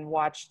 and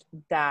watched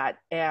that.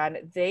 And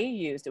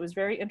it was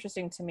very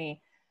interesting to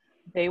me.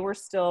 They were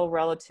still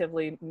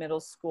relatively middle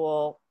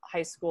school,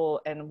 high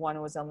school, and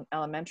one was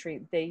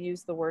elementary. They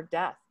used the word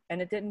death,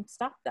 and it didn't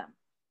stop them.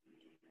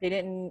 They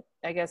didn't,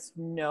 I guess,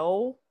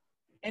 know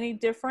any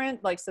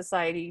different. Like,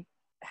 society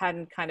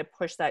hadn't kind of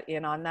pushed that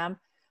in on them.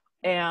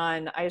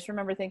 And I just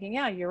remember thinking,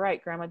 yeah, you're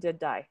right. Grandma did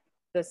die.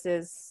 This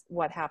is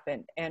what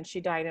happened. And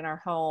she died in our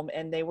home,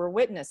 and they were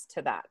witness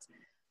to that.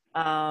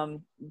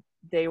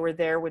 They were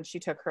there when she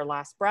took her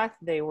last breath.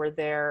 They were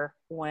there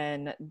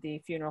when the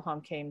funeral home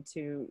came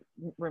to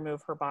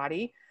remove her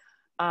body.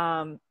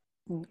 And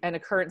a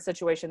current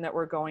situation that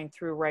we're going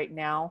through right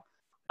now,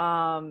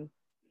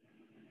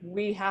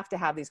 we have to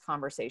have these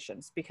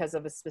conversations because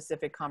of a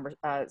specific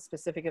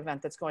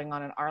event that's going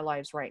on in our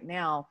lives right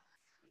now.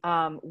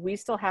 We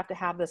still have to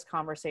have this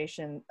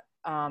conversation,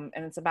 and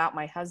it's about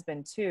my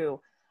husband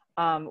too.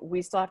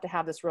 We still have to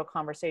have this real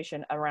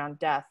conversation around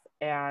death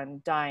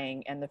and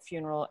dying and the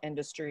funeral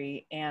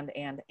industry and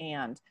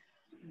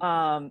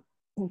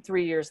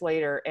 3 years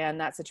later, and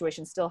that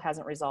situation still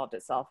hasn't resolved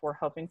itself. We're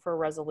hoping for a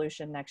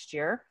resolution next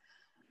year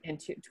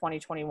into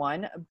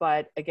 2021,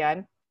 but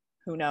again,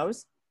 who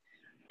knows?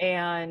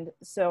 And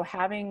so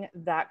having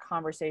that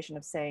conversation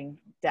of saying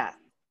death,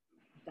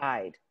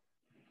 died,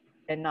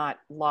 and not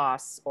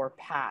loss or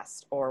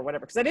past or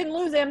whatever, because I didn't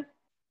lose him.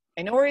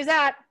 I know where he's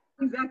at.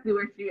 Exactly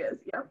where she is.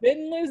 Yep.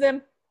 Didn't lose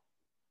him.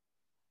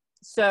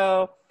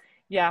 So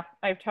yeah,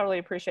 I totally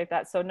appreciate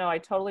that. So no, I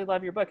totally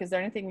love your book. Is there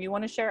anything you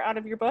want to share out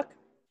of your book?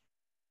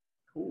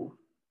 Cool.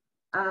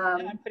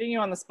 I'm putting you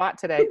on the spot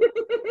today.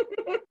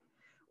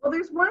 Well,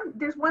 there's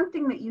one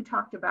thing that you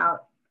talked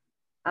about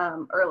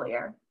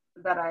earlier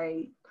that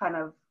I kind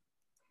of,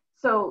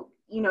 so,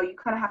 you know, you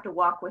kind of have to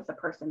walk with the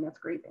person that's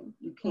grieving.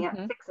 You can't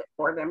fix it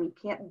for them. You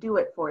can't do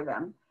it for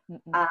them.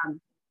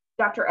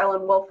 Dr.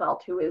 Ellen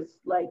Wolfelt, who is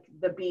like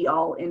the be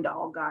all end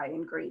all guy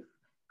in grief,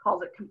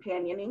 calls it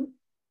companioning.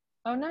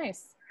 Oh,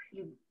 nice.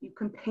 You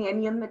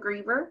companion the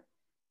griever.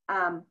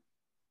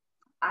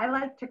 I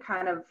like to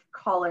kind of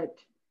call it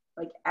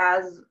like,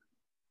 as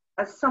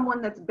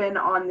someone that's been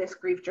on this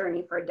grief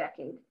journey for a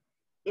decade,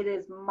 it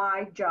is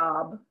my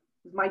job,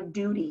 my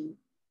duty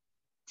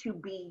to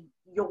be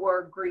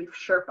your grief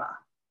Sherpa.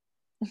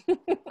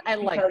 I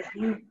like because that.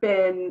 You've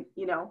been,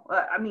 you know,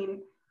 I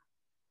mean,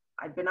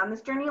 I've been on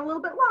this journey a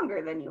little bit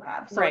longer than you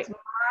have. So right. It's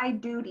my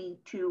duty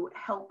to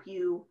help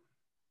you,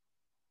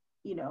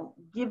 you know,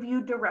 give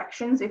you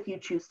directions if you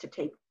choose to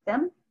take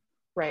them,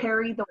 right.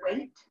 Carry the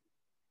weight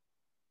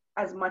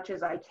as much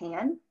as I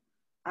can,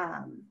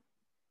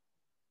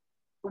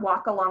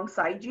 walk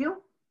alongside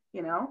you,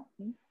 you know.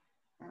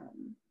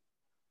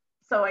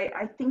 So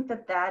I think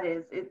that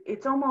is,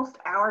 it's almost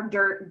our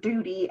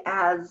duty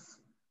as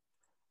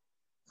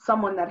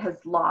someone that has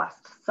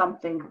lost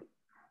something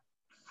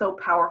so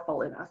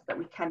powerful in us that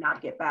we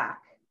cannot get back.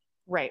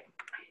 Right.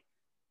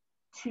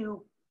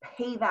 To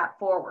pay that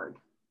forward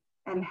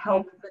and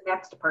help the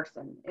next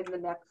person in the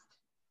next,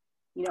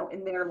 you know,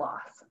 in their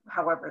loss,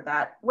 whatever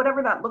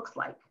that looks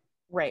like.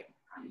 Right.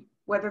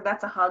 Whether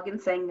that's a hug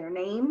and saying their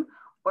name,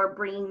 or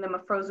bringing them a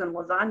frozen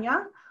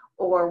lasagna,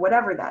 or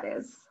whatever that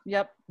is.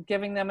 Yep.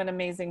 Giving them an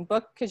amazing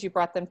book because you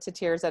brought them to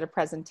tears at a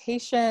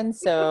presentation.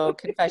 So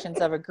Confessions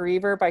of a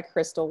Griever by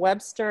Crystal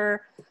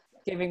Webster,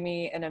 giving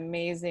me an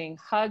amazing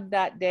hug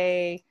that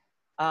day.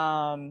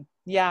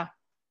 Yeah.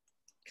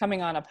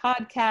 Coming on a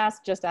podcast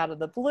just out of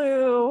the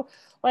blue,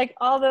 like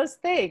all those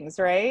things,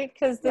 right?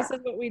 Because this is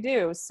what we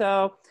do.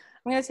 So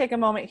I'm going to take a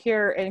moment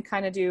here and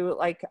kind of do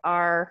like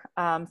our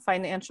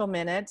financial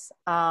minute,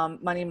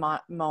 money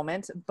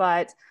moment.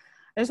 But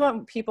I just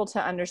want people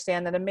to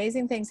understand that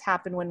amazing things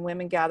happen when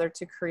women gather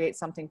to create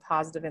something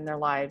positive in their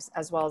lives,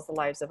 as well as the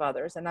lives of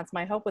others. And that's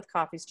my hope with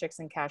Coffees, Chicks,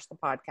 and Cash, the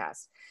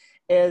podcast,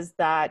 is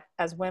that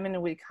as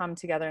women, we come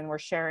together and we're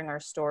sharing our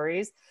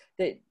stories,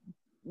 that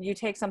you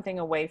take something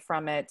away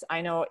from it.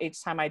 I know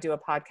each time I do a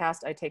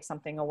podcast, I take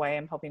something away.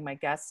 I'm hoping my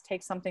guests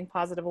take something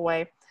positive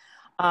away,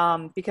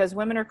 because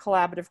women are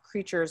collaborative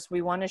creatures.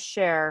 We want to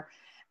share.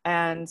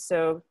 And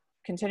so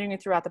continuing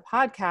throughout the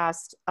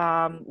podcast,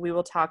 we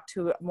will talk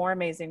to more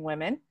amazing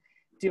women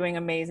doing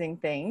amazing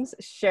things,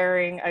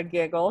 sharing a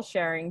giggle,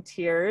 sharing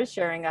tears,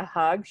 sharing a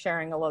hug,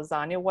 sharing a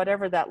lasagna,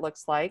 whatever that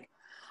looks like,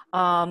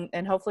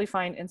 and hopefully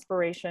find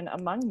inspiration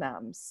among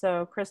them.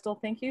 So Crystal,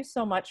 thank you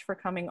so much for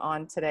coming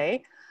on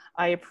today.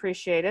 I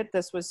appreciate it.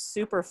 This was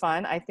super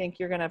fun. I think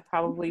you're going to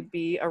probably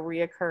be a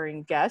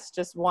reoccurring guest,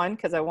 just one,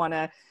 because I want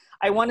to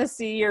I want to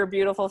see your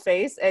beautiful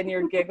face, and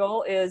your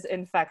giggle is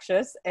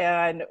infectious.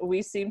 And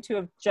we seem to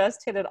have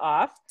just hit it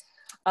off.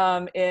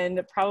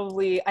 In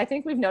probably, I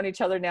think we've known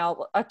each other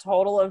now a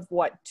total of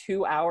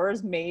 2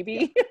 hours,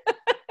 maybe.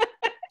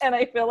 And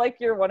I feel like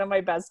you're one of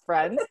my best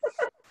friends.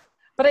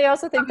 But I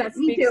also think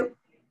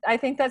I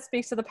think that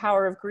speaks to the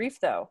power of grief,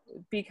 though,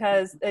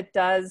 because it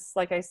does,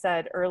 like I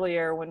said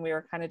earlier, when we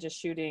were kind of just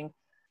shooting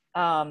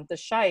the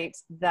shite,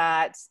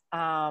 that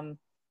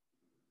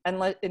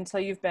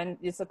until you've been,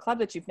 it's a club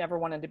that you've never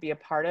wanted to be a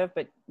part of,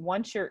 but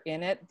once you're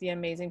in it, the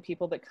amazing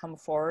people that come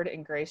forward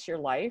and grace your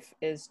life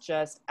is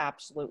just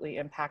absolutely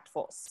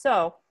impactful.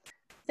 So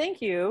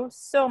thank you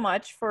so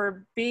much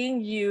for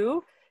being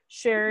you,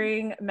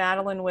 sharing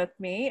Madeline with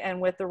me and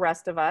with the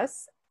rest of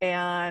us.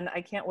 And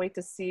I can't wait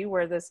to see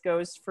where this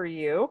goes for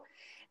you.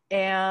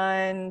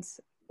 And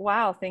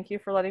wow, thank you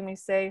for letting me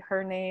say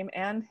her name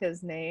and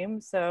his name.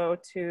 So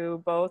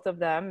to both of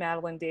them,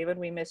 Madeline, David,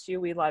 we miss you.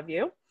 We love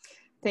you.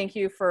 Thank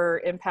you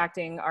for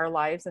impacting our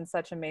lives in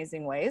such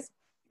amazing ways.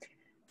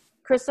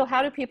 Crystal,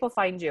 how do people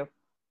find you?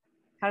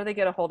 How do they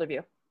get a hold of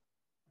you?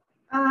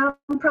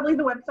 Probably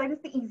the website is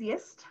the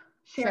easiest,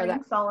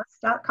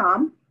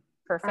 sharingsolace.com.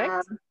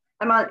 Perfect.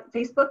 I'm on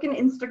Facebook and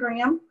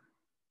Instagram.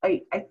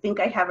 I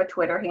think I have a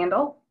Twitter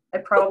handle. I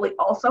probably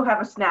also have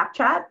a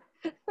Snapchat.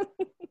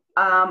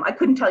 I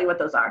couldn't tell you what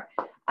those are.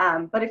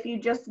 But if you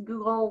just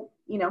Google,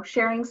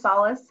 Sharing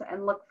Solace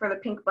and look for the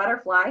pink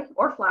butterfly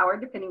or flower,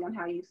 depending on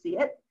how you see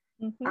it,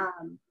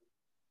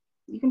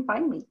 you can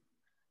find me.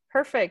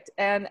 Perfect.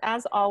 And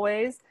as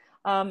always,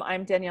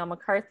 I'm Danielle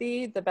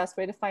McCarthy. The best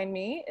way to find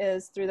me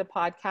is through the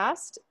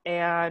podcast,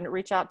 and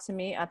reach out to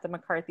me at the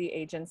McCarthy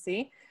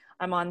Agency.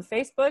 I'm on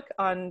Facebook,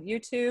 on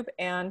YouTube,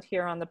 and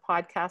here on the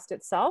podcast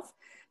itself.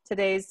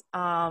 Today's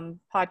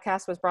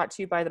podcast was brought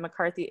to you by the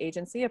McCarthy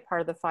Agency, a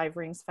part of the Five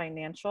Rings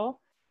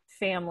Financial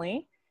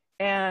family.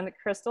 And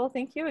Crystal,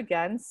 thank you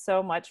again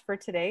so much for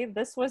today.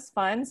 This was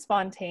fun,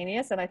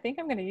 spontaneous, and I think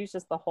I'm going to use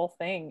just the whole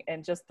thing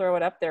and just throw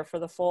it up there for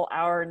the full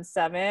hour and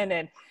 7.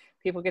 And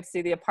people get to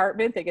see the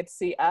apartment. They get to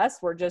see us.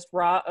 We're just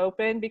raw,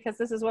 open, because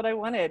this is what I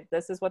wanted.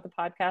 This is what the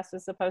podcast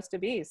is supposed to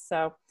be.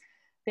 So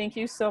thank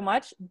you so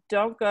much.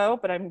 Don't go,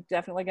 but I'm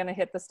definitely going to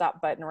hit the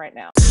stop button right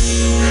now.